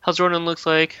Zordon looks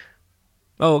like.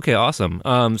 Oh, okay, awesome.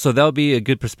 So that'll be a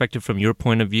good perspective from your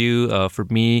point of view. For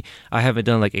me, I haven't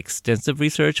done like extensive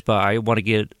research, but I want to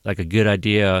get like a good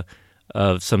idea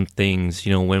of some things,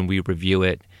 when we review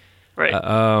it. Right.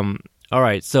 All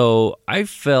right. So I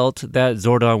felt that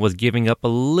Zordon was giving up a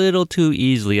little too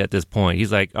easily at this point.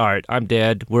 He's like, "All right, I'm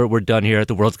dead. We're done here.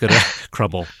 The world's gonna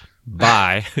crumble.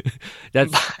 Bye."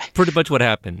 That's pretty much what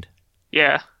happened.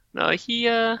 Yeah. No, it's like he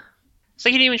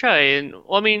didn't even try. And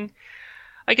well, I mean,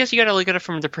 I guess you gotta look at it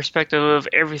from the perspective of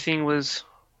everything was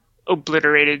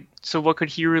obliterated. So what could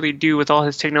he really do with all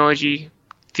his technology,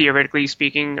 theoretically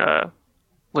speaking,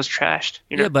 was trashed,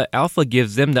 Yeah, but Alpha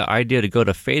gives them the idea to go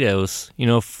to Phaedos,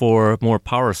 for more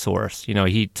power source.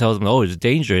 He tells them, oh, it's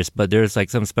dangerous, but there's like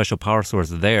some special power source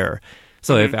there.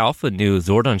 So if Alpha knew,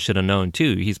 Zordon should have known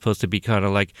too. He's supposed to be kind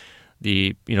of like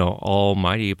the,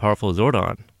 almighty, powerful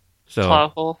Zordon. So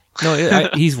Powerful. no,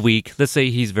 he's weak. Let's say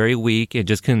he's very weak and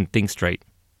just couldn't think straight.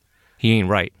 He ain't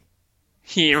right.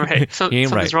 He ain't right. He ain't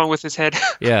Something's right. wrong with his head.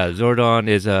 Yeah, Zordon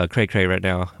is cray-cray right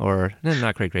now. Or,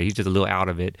 not cray-cray, he's just a little out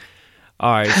of it.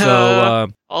 All right, so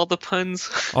all the puns.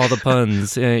 all the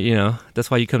puns, that's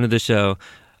why you come to the show.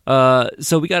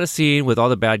 So we got a scene with all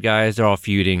the bad guys. They're all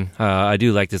feuding. I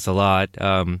do like this a lot.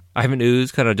 Ivan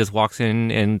Ooze kind of just walks in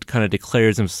and kind of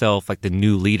declares himself like the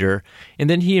new leader. And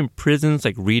then he imprisons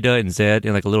like Rita and Zed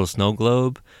in like a little snow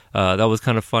globe. That was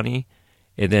kind of funny.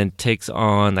 And then takes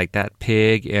on like that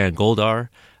pig and Goldar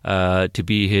to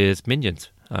be his minions,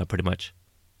 pretty much.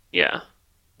 Yeah.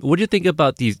 What do you think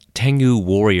about these Tengu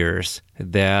warriors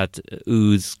that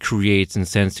Ooze creates and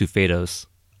sends to Phaedos?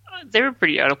 They were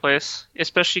pretty out of place,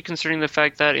 especially considering the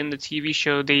fact that in the TV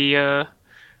show they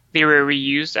were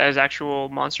reused as actual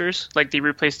monsters. Like they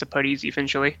replaced the putties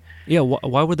eventually. Yeah,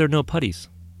 why were there no putties?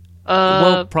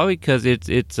 Well, probably because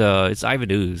it's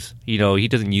Ivan Ooze. He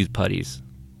doesn't use putties.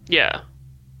 Yeah,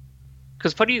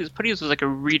 because putties was like a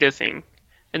Rita thing,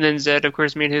 and then Zed of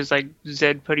course made his like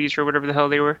Zed putties or whatever the hell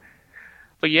they were.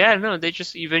 But yeah, no, they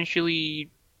just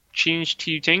eventually changed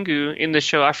to Tengu in the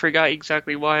show. I forgot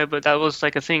exactly why, but that was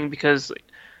like a thing because,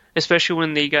 especially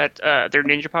when they got their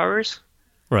ninja powers,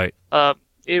 Right.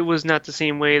 it was not the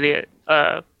same way they,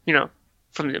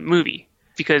 from the movie.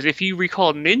 Because if you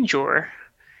recall Ninjor,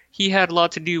 he had a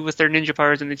lot to do with their ninja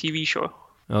powers in the TV show.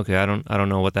 Okay, I don't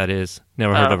know what that is.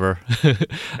 Never heard of her.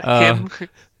 Him.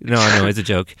 No, it's a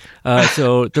joke.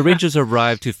 So the Rangers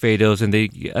arrive to Phaedos and they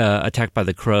attacked by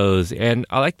the crows. And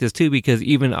I like this too because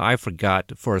even I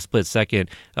forgot for a split second.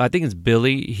 I think it's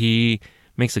Billy. He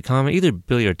makes a comment, either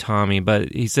Billy or Tommy,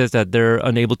 but he says that they're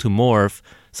unable to morph,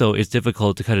 so it's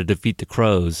difficult to kind of defeat the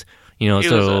crows.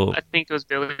 I think it was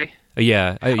Billy.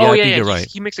 I think you're right.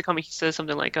 He makes a comment. He says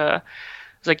something like,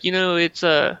 "It's like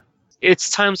it's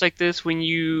times like this when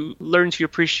you learn to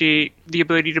appreciate the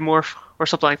ability to morph," or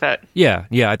something like that. Yeah,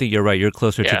 I think you're right. You're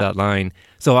closer to that line.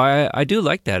 So I do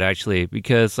like that actually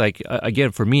because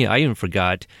again for me I even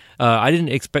forgot. I didn't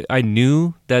expect. I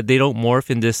knew that they don't morph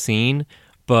in this scene,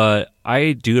 but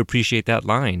I do appreciate that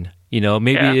line.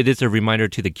 Maybe it is a reminder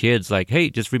to the kids, like, hey,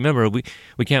 just remember, we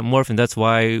can't morph, and that's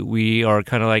why we are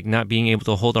kind of like not being able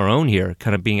to hold our own here,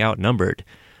 kind of being outnumbered.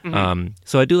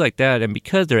 So I do like that, and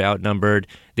because they're outnumbered,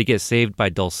 they get saved by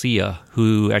Dulcia,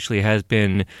 who actually has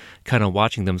been kind of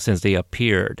watching them since they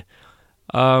appeared.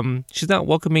 She's not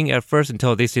welcoming at first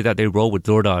until they say that they roll with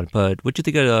Zordon, but what'd you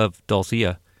think of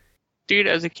Dulcia? Dude,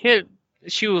 as a kid,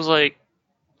 she was like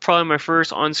probably my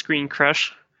first on-screen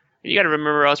crush. You got to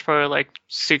remember, I was probably like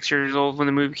 6 years old when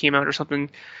the movie came out or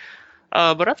something.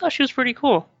 But I thought she was pretty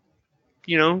cool.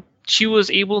 She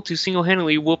was able to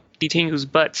single-handedly whoop the Tengu's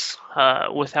butts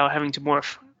without having to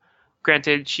morph.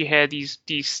 Granted, she had these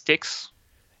sticks,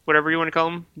 whatever you want to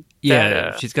call them.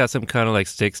 Yeah, she's got some kind of like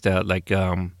sticks that like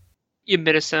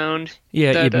emit a sound.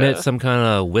 Yeah, emit some kind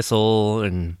of whistle,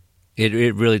 and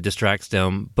it really distracts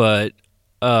them. But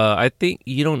I think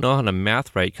you don't know how to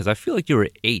math right because I feel like you were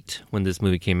 8 when this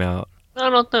movie came out. I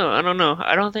don't know.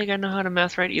 I don't think I know how to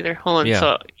math right either. Hold on. Yeah.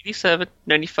 So 87,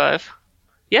 95.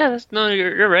 Yeah,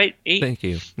 you're right. 8. Thank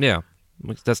you. Yeah,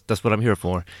 that's what I'm here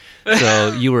for.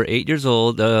 So you were 8 years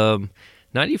old.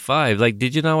 95. Like,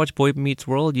 did you not watch Boy Meets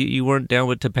World? You weren't down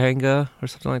with Topanga or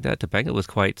something like that? Topanga was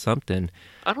quite something.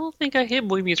 I don't think I hit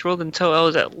Boy Meets World until I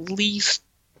was at least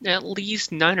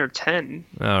 9 or 10.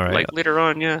 All right. Like later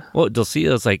on, yeah. Well,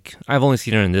 Dulcia's like, I've only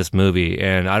seen her in this movie,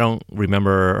 and I don't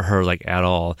remember her like at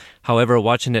all. However,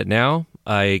 watching it now,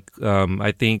 I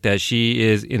think that she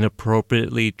is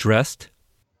inappropriately dressed.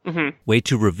 Mm-hmm. Way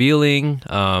too revealing.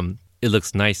 It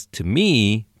looks nice to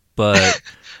me, but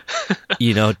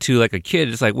to like a kid,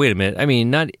 it's like, wait a minute. I mean,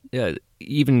 not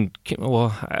even.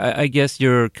 Well, I guess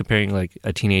you're comparing like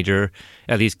a teenager.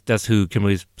 At least that's who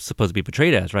Kimberly's supposed to be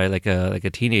portrayed as, right? Like a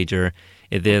teenager,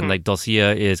 and then like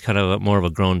Dulcia is kind of more of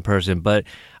a grown person. But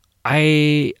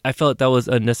I felt that was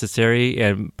unnecessary,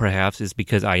 and perhaps it's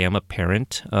because I am a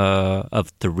parent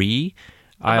of 3.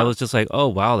 I was just like, oh,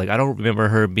 wow, like I don't remember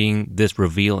her being this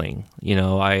revealing.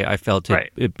 I felt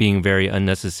it being very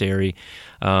unnecessary.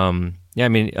 Yeah, I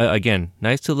mean, again,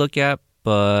 nice to look at,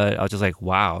 but I was just like,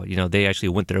 wow, they actually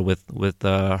went there with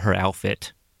her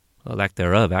outfit. Or lack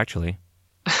thereof, actually.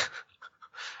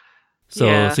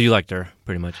 So you liked her,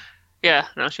 pretty much. Yeah,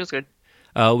 no, she was good.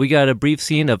 We got a brief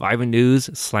scene of Ivan Ooze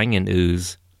slanging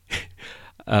ooze.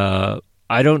 I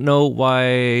don't know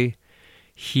why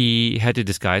he had to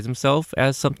disguise himself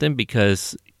as something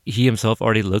because he himself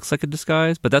already looks like a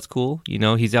disguise, but that's cool.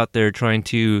 He's out there trying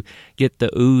to get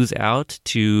the ooze out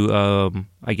to,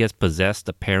 I guess, possess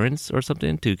the parents or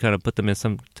something to kind of put them in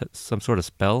some sort of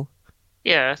spell.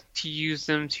 Yeah, to use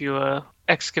them to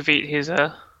excavate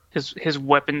his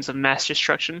weapons of mass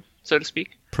destruction, so to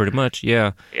speak. Pretty much,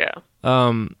 yeah. Yeah.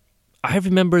 I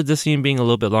remember this scene being a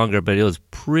little bit longer, but it was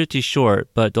pretty short.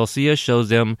 But Dulcia shows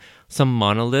them some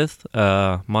monolith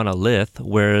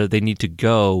where they need to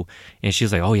go. And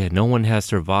she's like, oh yeah, no one has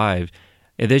survived.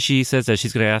 And then she says that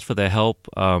she's going to ask for the help,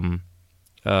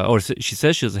 or she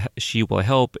says she will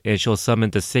help, and she'll summon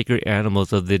the sacred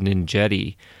animals of the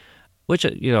Ninjetti. Which,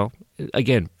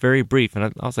 again, very brief. And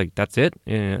I was like, that's it?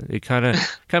 And it kind of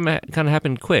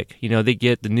happened quick. They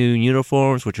get the new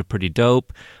uniforms, which are pretty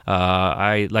dope.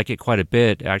 I like it quite a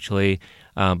bit, actually.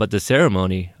 But the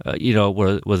ceremony,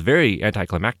 was very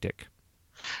anticlimactic.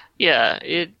 Yeah,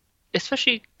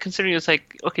 especially considering it's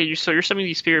like, okay, you're summoning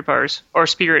these spirit powers or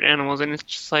spirit animals, and it's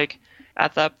just like,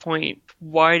 at that point,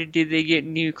 why did they get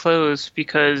new clothes?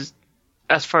 Because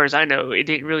as far as I know, it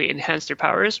didn't really enhance their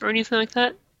powers or anything like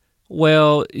that.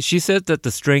 Well, she says that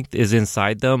the strength is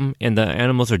inside them and the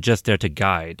animals are just there to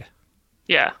guide.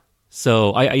 Yeah.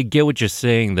 So I get what you're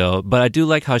saying, though, but I do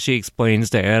like how she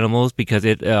explains the animals because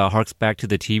it harks back to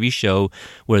the TV show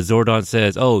where Zordon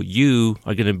says, oh, you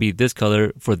are going to be this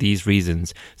color for these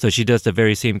reasons. So she does the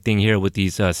very same thing here with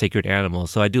these sacred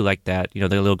animals. So I do like that, the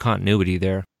little continuity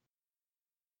there.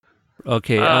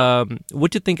 Okay,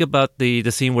 what do you think about the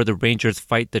scene where the Rangers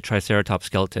fight the Triceratops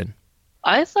skeleton?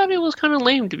 I thought it was kind of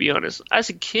lame, to be honest. As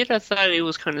a kid, I thought it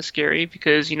was kind of scary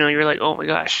because, you're like, oh my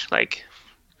gosh, like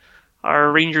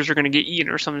our Rangers are going to get eaten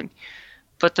or something.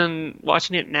 But then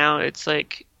watching it now, it's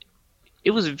like,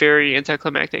 it was very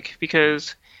anticlimactic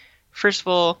because, first of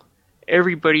all,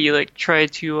 everybody like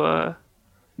tried to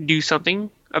do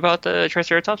something about the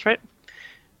Triceratops, right?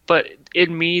 But it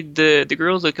made the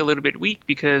girls look a little bit weak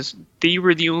because they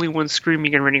were the only ones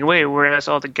screaming and running away, whereas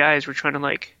all the guys were trying to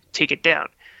like take it down.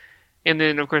 And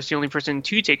then, of course, the only person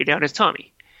to take it down is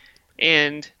Tommy.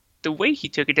 And the way he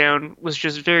took it down was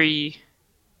just very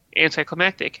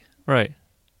anticlimactic. Right.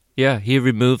 Yeah, he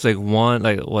removes like one,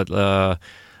 like what, The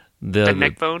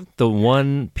neck bone. the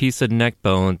one piece of neck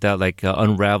bone that like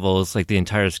unravels like the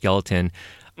entire skeleton.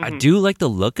 I do like the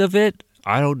look of it.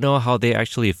 I don't know how they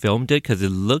actually filmed it because it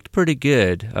looked pretty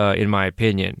good, in my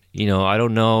opinion. I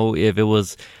don't know if it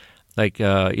was like,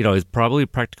 it's probably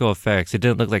practical effects. It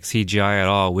didn't look like CGI at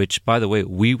all, which, by the way,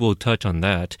 we will touch on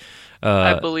that.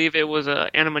 I believe it was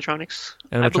animatronics.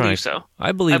 I believe so.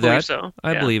 I believe that. So.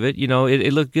 I Yeah. believe it.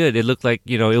 It looked good. It looked like,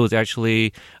 it was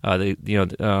actually,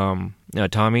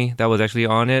 Tommy that was actually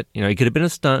on it. It could have been a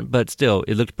stunt, but still,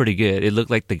 it looked pretty good. It looked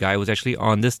like the guy was actually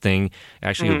on this thing,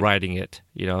 actually riding it,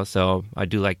 so I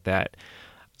do like that.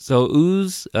 So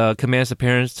Ooze commands the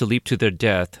parents to leap to their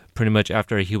death pretty much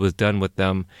after he was done with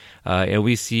them. And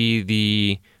we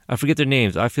see I forget their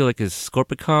names. I feel like it's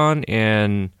Scorpicon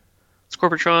and...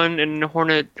 Scorpitron and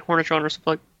Hornetron or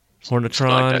something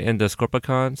Hornetron that. and the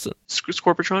Scorpicons.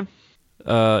 Scorpitron?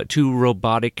 Two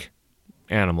robotic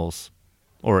animals.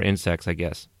 Or insects, I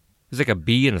guess. It's like a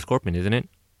bee and a scorpion, isn't it?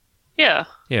 Yeah.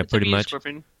 Yeah, It's a pretty bee much.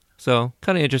 Scorpion. So,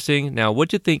 kind of interesting. Now,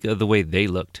 what'd you think of the way they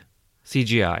looked?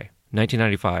 CGI,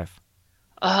 1995.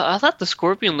 I thought the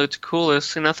Scorpion looked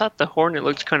coolest, and I thought the Hornet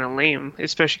looked kind of lame,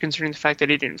 especially considering the fact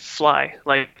that it didn't fly,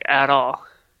 like, at all.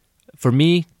 For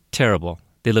me, terrible.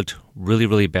 They looked really,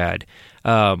 really bad.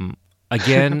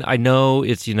 Again, I know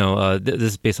it's, this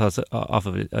is based off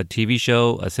of a TV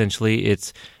show. Essentially,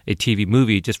 it's a TV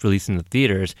movie just released in the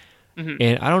theaters.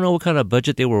 And I don't know what kind of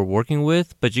budget they were working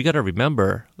with, but you got to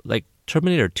remember, like,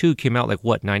 Terminator 2 came out, like,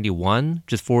 what, 91?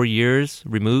 Just 4 years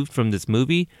removed from this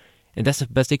movie? And that's the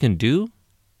best they can do?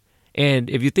 And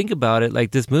if you think about it,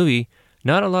 like, this movie,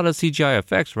 not a lot of CGI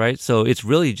effects, right? So it's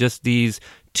really just these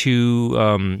two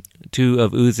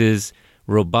of Ooze's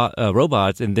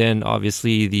robots, and then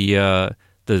obviously the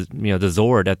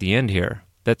Zord at the end here.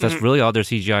 That's really all their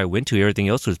CGI went to. Everything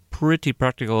else was pretty much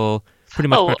practical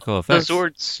effects. The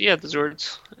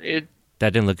Zords.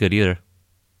 That didn't look good either.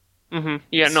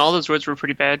 Yeah, no, all the Zords were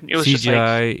pretty bad. It was CGI, just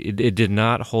like... it did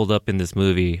not hold up in this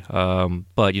movie.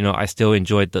 But, I still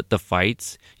enjoyed the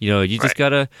fights. You just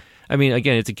gotta, I mean,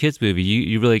 again, it's a kid's movie.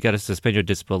 You really gotta suspend your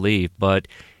disbelief. But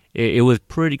it was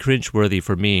pretty cringeworthy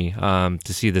for me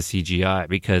to see the CGI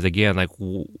because, again, like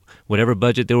whatever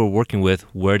budget they were working with,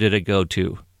 where did it go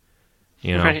to?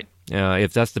 Right.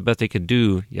 If that's the best they could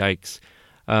do, yikes.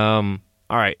 All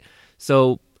right,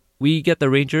 so we get the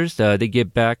Rangers. They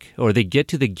get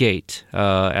to the gate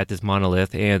at this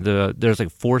monolith, and there's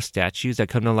like 4 statues that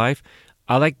come to life.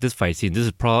 I like this fight scene. This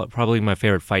is probably my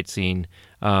favorite fight scene.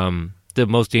 The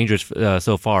most dangerous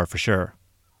so far, for sure.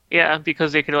 Yeah,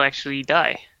 because they could actually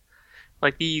die.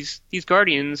 Like, these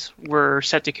Guardians were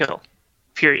set to kill.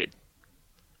 Period.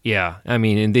 Yeah, I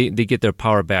mean, and they get their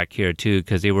power back here, too,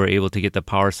 because they were able to get the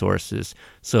power sources.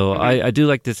 So I do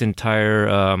like this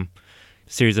entire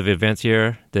series of events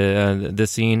here, this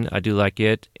scene. I do like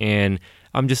it. And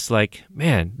I'm just like,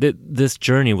 man, this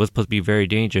journey was supposed to be very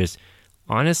dangerous.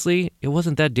 Honestly, it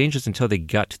wasn't that dangerous until they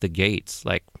got to the gates.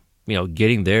 Like,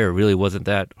 getting there really wasn't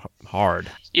that hard.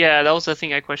 Yeah, that was the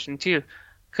thing I questioned, too.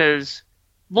 Because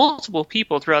multiple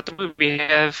people throughout the movie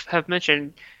have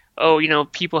mentioned,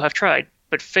 people have tried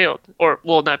but failed. Or,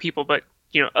 well, not people, but,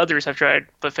 others have tried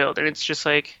but failed. And it's just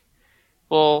like,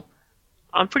 well,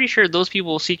 I'm pretty sure those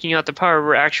people seeking out the power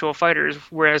were actual fighters,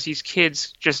 whereas these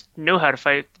kids just know how to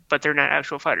fight, but they're not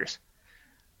actual fighters.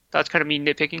 That's kind of me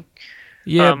nitpicking.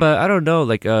 Yeah, but I don't know.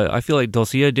 Like, I feel like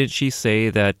Dulcia, did she say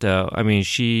that,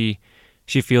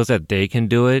 she feels that they can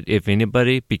do it, if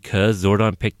anybody, because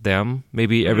Zordon picked them.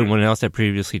 Maybe everyone else that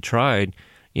previously tried,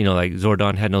 like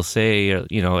Zordon had no say,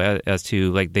 as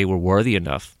to, like, they were worthy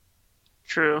enough.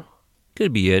 True.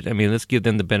 Could be it. I mean, let's give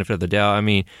them the benefit of the doubt. I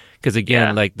mean, because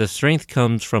again, like, the strength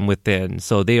comes from within,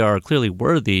 so they are clearly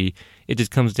worthy. It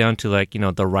just comes down to, like,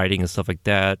 the writing and stuff like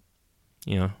that.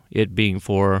 It being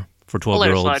for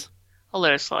 12-year-olds. I'll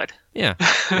let it slide. Yeah,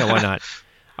 why not?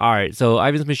 All right, so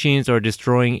Ivan's machines are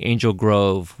destroying Angel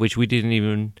Grove, which we didn't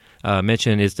even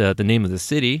mention is the name of the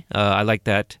city. I like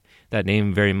that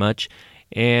name very much.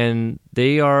 and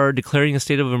they are declaring a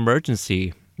state of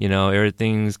emergency. You know,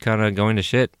 everything's kind of going to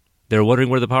shit. They're wondering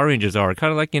where the Power Rangers are,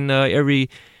 kind of like in every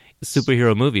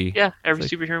superhero movie. Yeah, every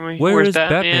superhero movie. Where's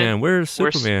Batman? Where's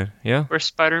Superman? Where's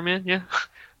Spider-Man? Yeah.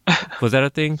 Was that a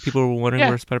thing? People were wondering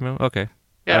where Spider-Man was? Okay.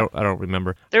 Yeah. I don't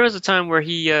remember. There was a time where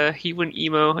he went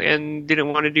emo and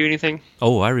didn't want to do anything.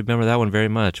 Oh, I remember that one very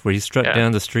much, where he strut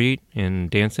down the street and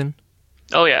dancing.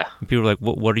 Oh, yeah. And people were like,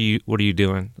 what are you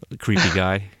doing, creepy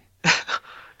guy?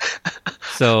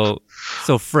 So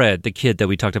Fred, the kid that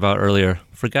we talked about earlier,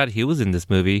 forgot he was in this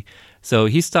movie. So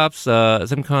he stops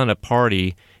some kind of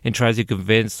party and tries to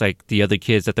convince like the other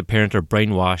kids that the parents are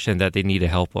brainwashed and that they need to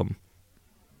help him.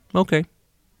 Okay.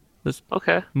 Let's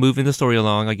moving the story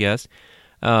along, I guess.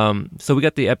 So we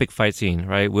got the epic fight scene,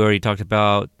 right? We already talked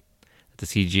about the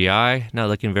CGI, not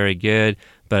looking very good,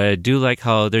 but I do like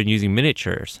how they're using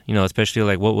miniatures, you know, especially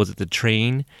like, what was it, the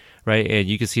train, right? And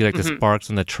you can see like the sparks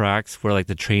on the tracks where like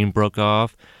the train broke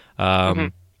off.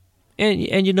 And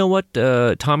you know what?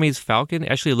 Tommy's Falcon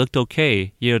actually looked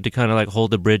okay, you know, to kind of like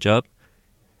hold the bridge up.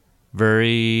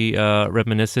 Very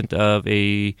reminiscent of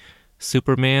a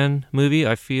Superman movie,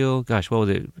 I feel. Gosh, what was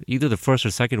it? Either the first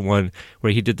or second one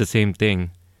where he did the same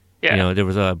thing. Yeah. You know, there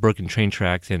was broken train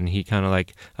tracks and he kind of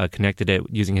like connected it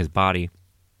using his body.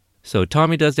 So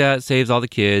Tommy does that, saves all the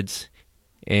kids,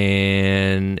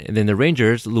 and then the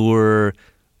Rangers lure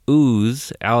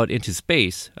Ooze out into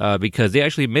space because they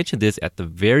actually mentioned this at the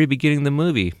very beginning of the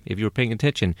movie, if you were paying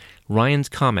attention. Ryan's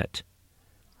Comet.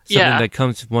 Something that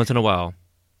comes once in a while.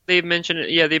 They mentioned it.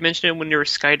 Yeah, they mentioned it when they were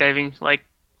skydiving, like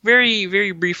very,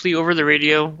 very briefly over the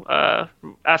radio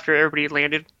after everybody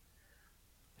landed.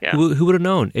 Yeah. Who would have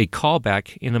known? A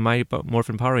callback in a Mighty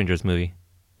Morphin Power Rangers movie.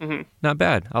 Mm-hmm. Not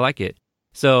bad. I like it.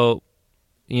 So,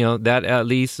 you know, that at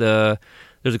least there's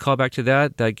a callback to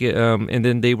that. And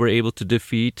then they were able to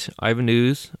defeat Ivan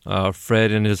Ooze.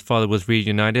 Fred and his father was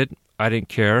reunited. I didn't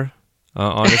care,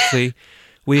 honestly.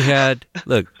 we had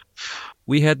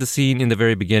the scene in the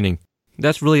very beginning.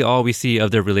 That's really all we see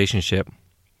of their relationship.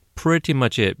 Pretty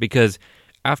much it, because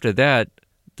after that,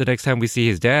 the next time we see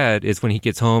his dad is when he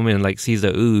gets home and like sees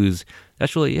the ooze.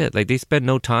 That's really it. Like they spend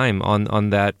no time on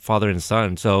that father and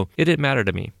son, so it didn't matter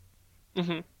to me.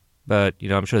 Mm-hmm. But you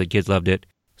know, I'm sure the kids loved it.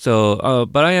 So,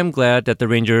 but I am glad that the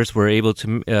Rangers were able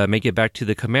to make it back to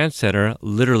the command center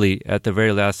literally at the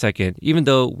very last second, even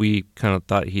though we kind of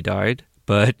thought he died.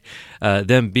 But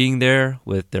them being there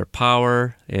with their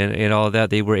power and all of that,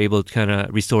 they were able to kind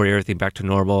of restore everything back to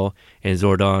normal, and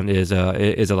Zordon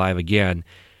is alive again.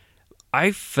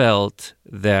 I felt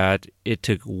that it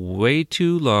took way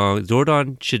too long.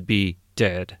 Zordon should be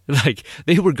dead. Like,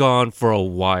 they were gone for a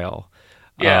while.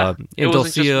 Yeah, it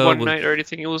wasn't just one night or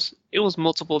anything. It was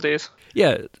multiple days.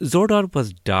 Yeah, Zordon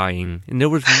was dying, and there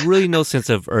was really no sense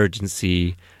of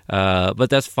urgency. But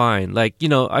that's fine. Like, you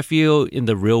know, I feel in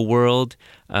the real world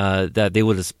that they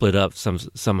would have split up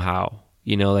somehow.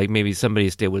 You know, like maybe somebody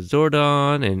stayed with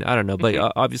Zordon, and I don't know.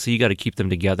 But obviously, you got to keep them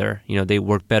together. You know, they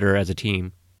work better as a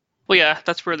team. Well, yeah,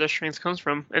 that's where their strength comes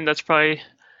from, and that's probably,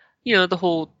 you know, the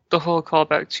whole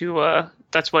callback to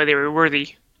that's why they were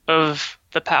worthy of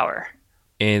the power.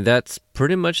 And that's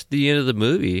pretty much the end of the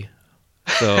movie.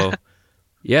 So,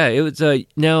 yeah, it was.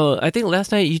 Now, I think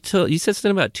last night you said something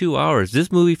about 2 hours.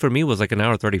 This movie for me was like 1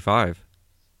 hour 35.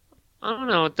 I don't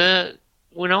know.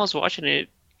 When I was watching it,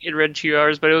 it read 2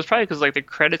 hours, but it was probably because like the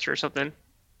credits or something.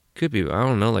 Could be. I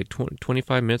don't know, like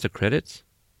 25 minutes of credits.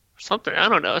 Something. I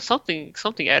don't know. Something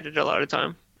added a lot of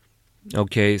time.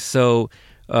 Okay, so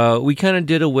we kind of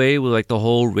did away with like the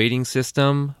whole rating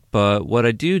system. But what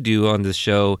I do on this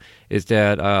show is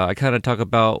that I kind of talk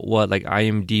about what like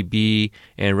IMDb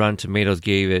and Rotten Tomatoes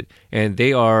gave it, and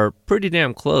they are pretty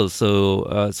damn close.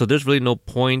 So there's really no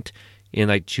point in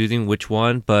like choosing which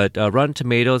one. But Rotten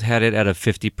Tomatoes had it at a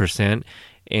 50%,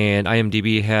 and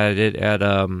IMDb had it at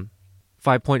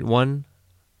 5.1,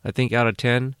 I think, out of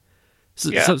 10.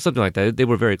 So, something like that. They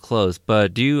were very close.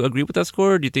 But do you agree with that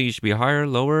score? Do you think it should be higher,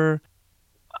 lower?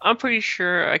 I'm pretty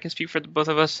sure I can speak for the both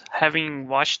of us, having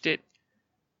watched it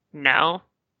now,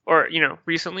 or, you know,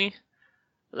 recently.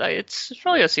 Like, it's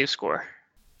probably a safe score.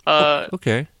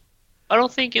 Okay. I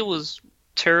don't think it was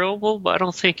terrible, but I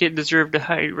don't think it deserved a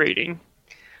high rating.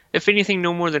 If anything,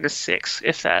 no more than a 6,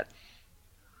 if that.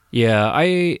 Yeah,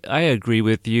 I agree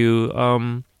with you.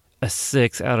 A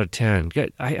 6 out of 10.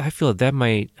 I feel that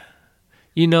might,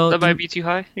 you know, that might be too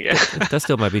high. Yeah, that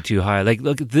still might be too high. Like,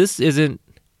 look, this isn't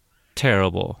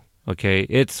terrible. Okay,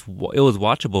 it was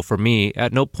watchable for me.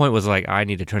 At no point was like I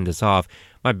need to turn this off.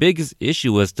 My biggest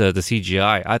issue was the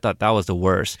CGI. I thought that was the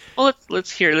worst. Well,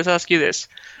 let's ask you this.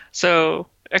 So,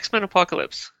 X-Men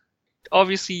Apocalypse,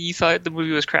 obviously you thought the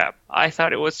movie was crap. I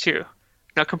thought it was too.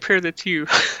 Now compare the two.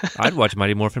 I'd watch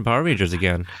Mighty Morphin Power Rangers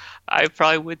again. I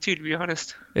probably would too, to be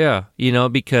honest. Yeah,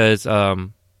 because I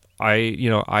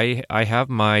have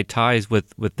my ties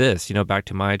with this, back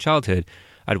to my childhood.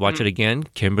 I'd watch it again.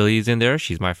 Kimberly's in there.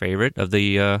 She's my favorite of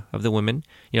the women.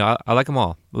 I like them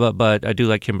all, but I do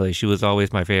like Kimberly. She was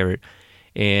always my favorite.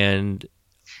 And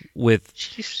with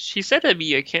she said it'd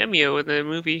be a cameo in the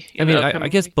movie. I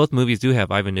guess both movies do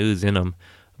have Ivan Ooze in them.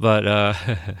 But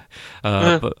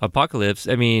but Apocalypse,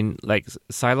 like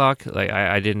Psylocke,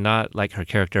 I did not like her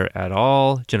character at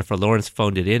all. Jennifer Lawrence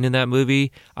phoned it in that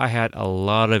movie. I had a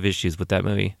lot of issues with that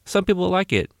movie. Some people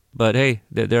like it, but hey,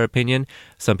 their opinion.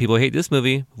 Some people hate this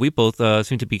movie. We both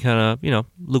seem to be kind of,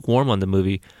 lukewarm on the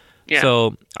movie. Yeah.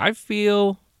 So I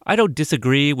feel I don't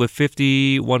disagree with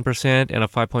 51% and a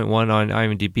 5.1 on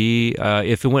IMDb.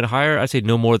 If it went higher, I'd say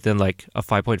no more than like a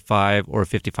 5.5 or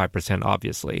 55%,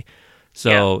 obviously.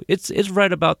 So it's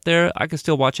right about there. I can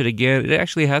still watch it again. It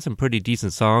actually has some pretty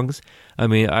decent songs.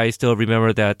 I still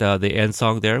remember that the end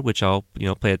song there, which I'll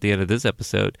play at the end of this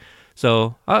episode.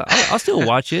 So I'll still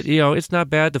watch it. It's not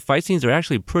bad. The fight scenes are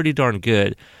actually pretty darn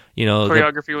good.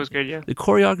 Choreography was good. Yeah, the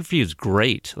choreography is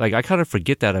great. Like I kind of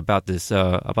forget that about this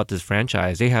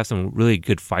franchise. They have some really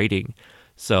good fighting.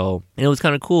 So it was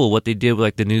kind of cool what they did with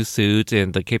like the new suits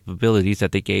and the capabilities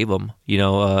that they gave them.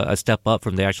 A step up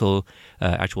from the actual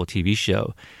TV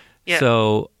show. Yeah.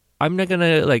 So I'm not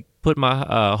gonna like put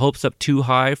my hopes up too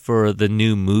high for the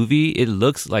new movie. It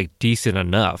looks like decent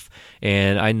enough,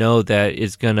 and I know that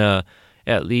it's gonna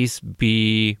at least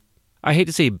be. I hate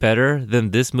to say better than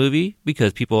this movie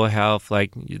because people have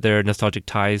like their nostalgic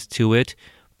ties to it.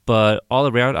 But all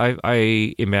around,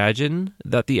 I imagine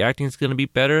that the acting is going to be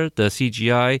better. The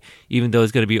CGI, even though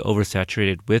it's going to be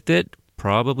oversaturated with it,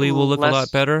 probably will look a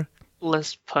lot better.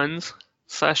 Less puns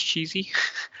 / cheesy.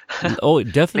 Oh,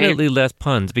 definitely less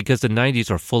puns because the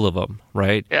 90s are full of them,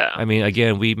 right? Yeah.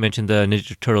 Again, we mentioned the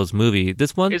Ninja Turtles movie.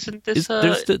 This one, isn't this?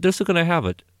 They're still going to have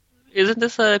it. Isn't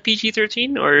this a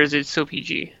PG-13 or is it still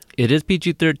PG? It is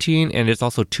PG-13 and it's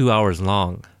also 2 hours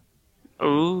long.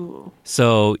 Oh.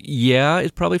 So, yeah,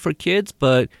 it's probably for kids,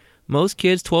 but most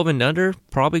kids 12 and under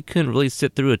probably couldn't really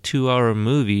sit through a 2-hour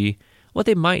movie. Well,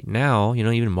 they might now,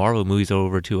 even Marvel movies are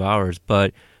over 2 hours,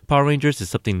 but Power Rangers is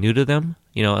something new to them,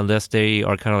 unless they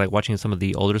are kind of like watching some of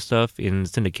the older stuff in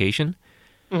syndication.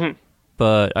 Mm-hmm.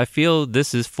 But I feel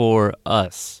this is for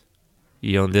us,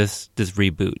 this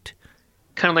reboot.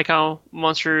 Kind of like how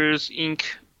Monsters, Inc.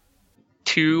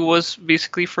 2 was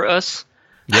basically for us.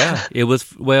 Yeah, it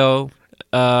was, well...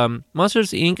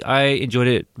 Monsters Inc. I enjoyed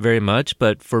it very much,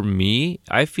 but for me,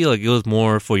 I feel like it was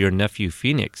more for your nephew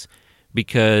Phoenix,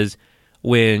 because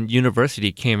when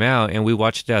University came out and we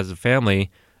watched it as a family,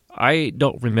 I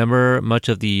don't remember much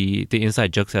of the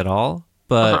inside jokes at all,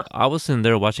 but I was sitting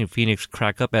there watching Phoenix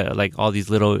crack up at like all these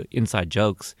little inside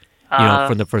jokes,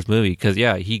 from the first movie, because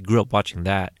he grew up watching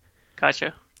that.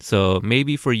 Gotcha. So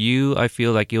maybe for you, I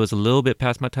feel like it was a little bit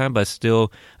past my time, but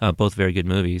still both very good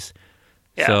movies.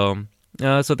 Yeah.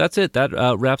 So that's it. That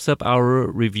wraps up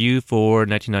our review for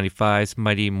 1995's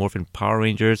Mighty Morphin Power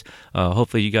Rangers.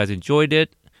 Hopefully you guys enjoyed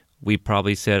it. We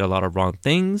probably said a lot of wrong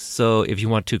things, so if you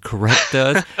want to correct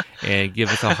us and give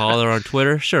us a holler on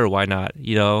Twitter, sure, why not?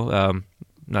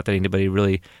 Not that anybody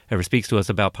really ever speaks to us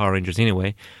about Power Rangers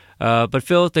anyway. But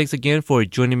Phil, thanks again for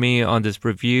joining me on this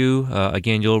review.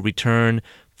 Again, you'll return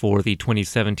for the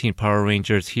 2017 Power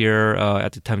Rangers here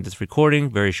at the time of this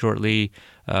recording, very shortly.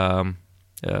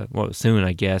 Soon,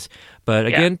 I guess. But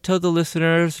again, tell the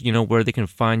listeners, where they can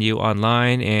find you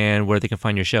online and where they can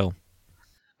find your show.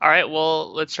 All right,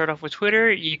 well, let's start off with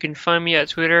Twitter. You can find me at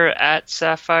Twitter at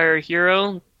Sapphire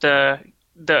Hero. The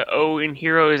O in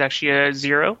Hero is actually a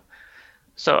 0.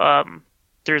 So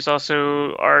there's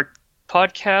also our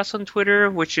podcast on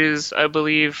Twitter, which is, I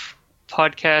believe,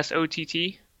 Podcast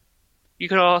OTT. You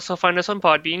can also find us on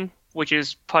Podbean, which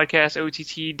is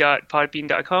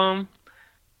podcastott.podbean.com.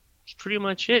 That's pretty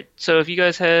much it. So if you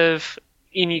guys have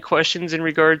any questions in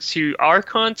regards to our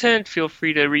content, feel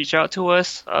free to reach out to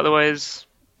us. Otherwise,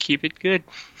 keep it good.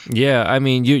 Yeah,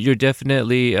 you're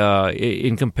definitely,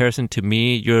 in comparison to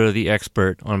me, you're the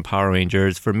expert on Power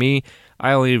Rangers. For me,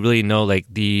 I only really know like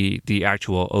the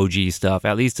actual OG stuff,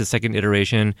 at least the second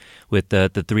iteration with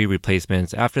the 3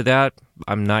 replacements. After that,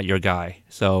 I'm not your guy.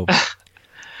 So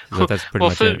that's pretty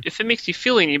much it. If it makes you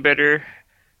feel any better,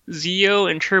 Zeo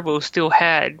and Turbo still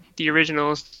had the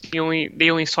originals. They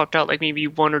only swapped out like maybe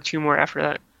 1 or 2 more after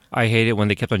that. I hate it when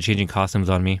they kept on changing costumes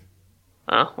on me.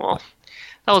 Well,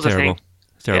 that was terrible. A thing.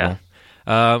 It's terrible.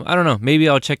 Yeah. I don't know. Maybe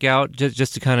I'll check out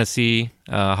just to kind of see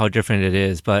how different it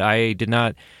is. But I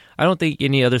I don't think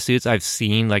any other suits I've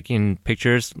seen, like in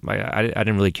pictures, I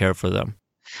didn't really care for them.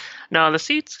 No, the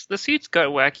suits got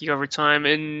wacky over time,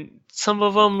 and some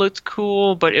of them looked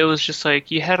cool, but it was just like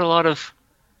you had a lot of.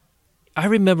 I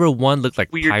remember one looked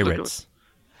like weird pirates.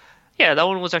 Yeah, that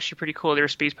one was actually pretty cool. They were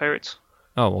space pirates.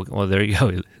 Oh, well, there you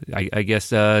go. I guess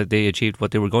they achieved what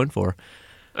they were going for.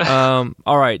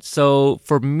 All right, so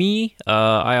for me,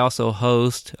 I also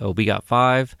host We Got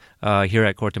Five here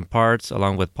at Court and Parts,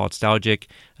 along with Podstalgic.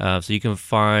 So you can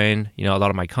find a lot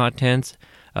of my contents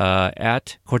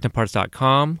at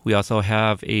courtandparts.com. We also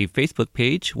have a Facebook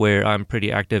page where I'm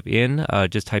pretty active in.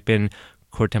 Just type in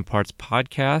Court and Parts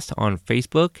Podcast on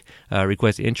Facebook,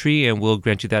 request entry, and we'll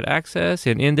grant you that access.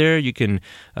 And in there, you can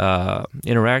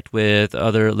interact with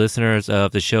other listeners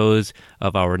of the shows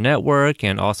of our network,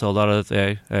 and also a lot of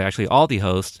actually all the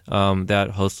hosts that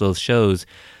host those shows.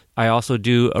 I also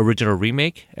do original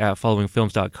remake at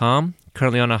followingfilms.com.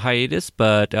 Currently on a hiatus,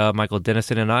 but Michael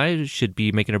Dennison and I should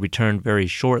be making a return very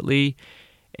shortly.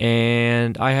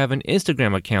 And I have an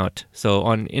Instagram account. So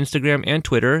on Instagram and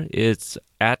Twitter, it's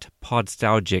at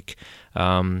Podstalgic.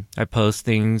 I post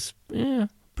things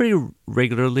pretty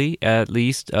regularly, at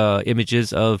least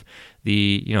images of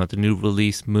the new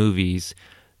release movies.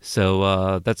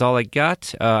 So that's all I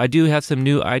got. I do have some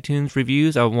new iTunes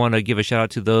reviews. I want to give a shout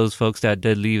out to those folks that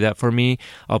did leave that for me.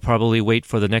 I'll probably wait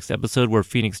for the next episode where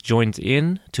Phoenix joins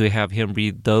in to have him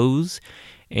read those.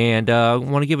 And I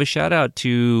want to give a shout out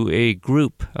to a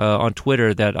group on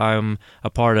Twitter that I'm a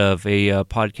part of, a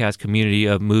podcast community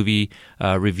of movie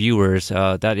reviewers.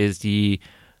 That is the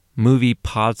Movie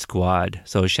Pod Squad.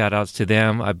 So shout outs to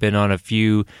them. I've been on a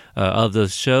few of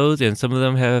those shows, and some of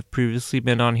them have previously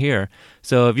been on here.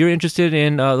 So if you're interested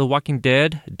in The Walking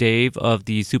Dead, Dave of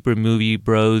the Super Movie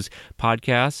Bros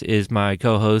podcast is my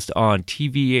co-host on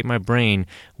TV Ate My Brain,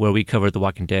 where we cover The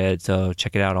Walking Dead. So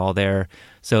check it out all there.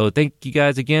 So thank you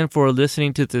guys again for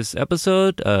listening to this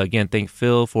episode. Again, thank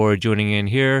Phil for joining in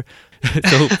here.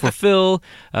 So for Phil,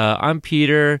 I'm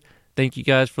Peter. Thank you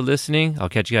guys for listening. I'll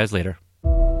catch you guys later.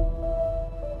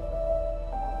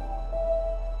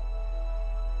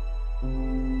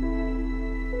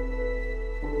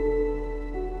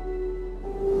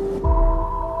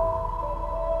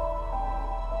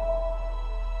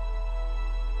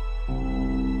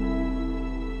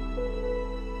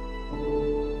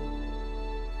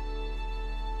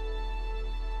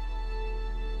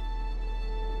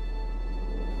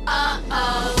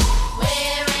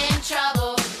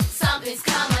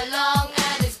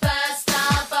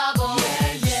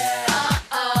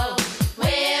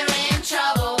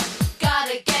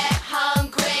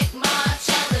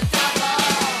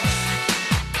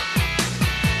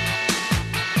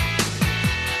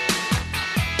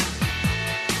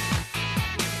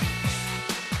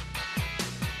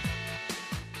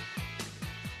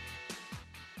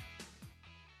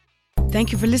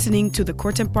 Thank you for listening to the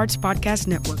Court and Parts Podcast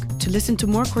Network. To listen to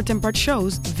more Court and Parts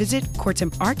shows, visit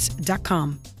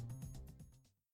courtandarts.com.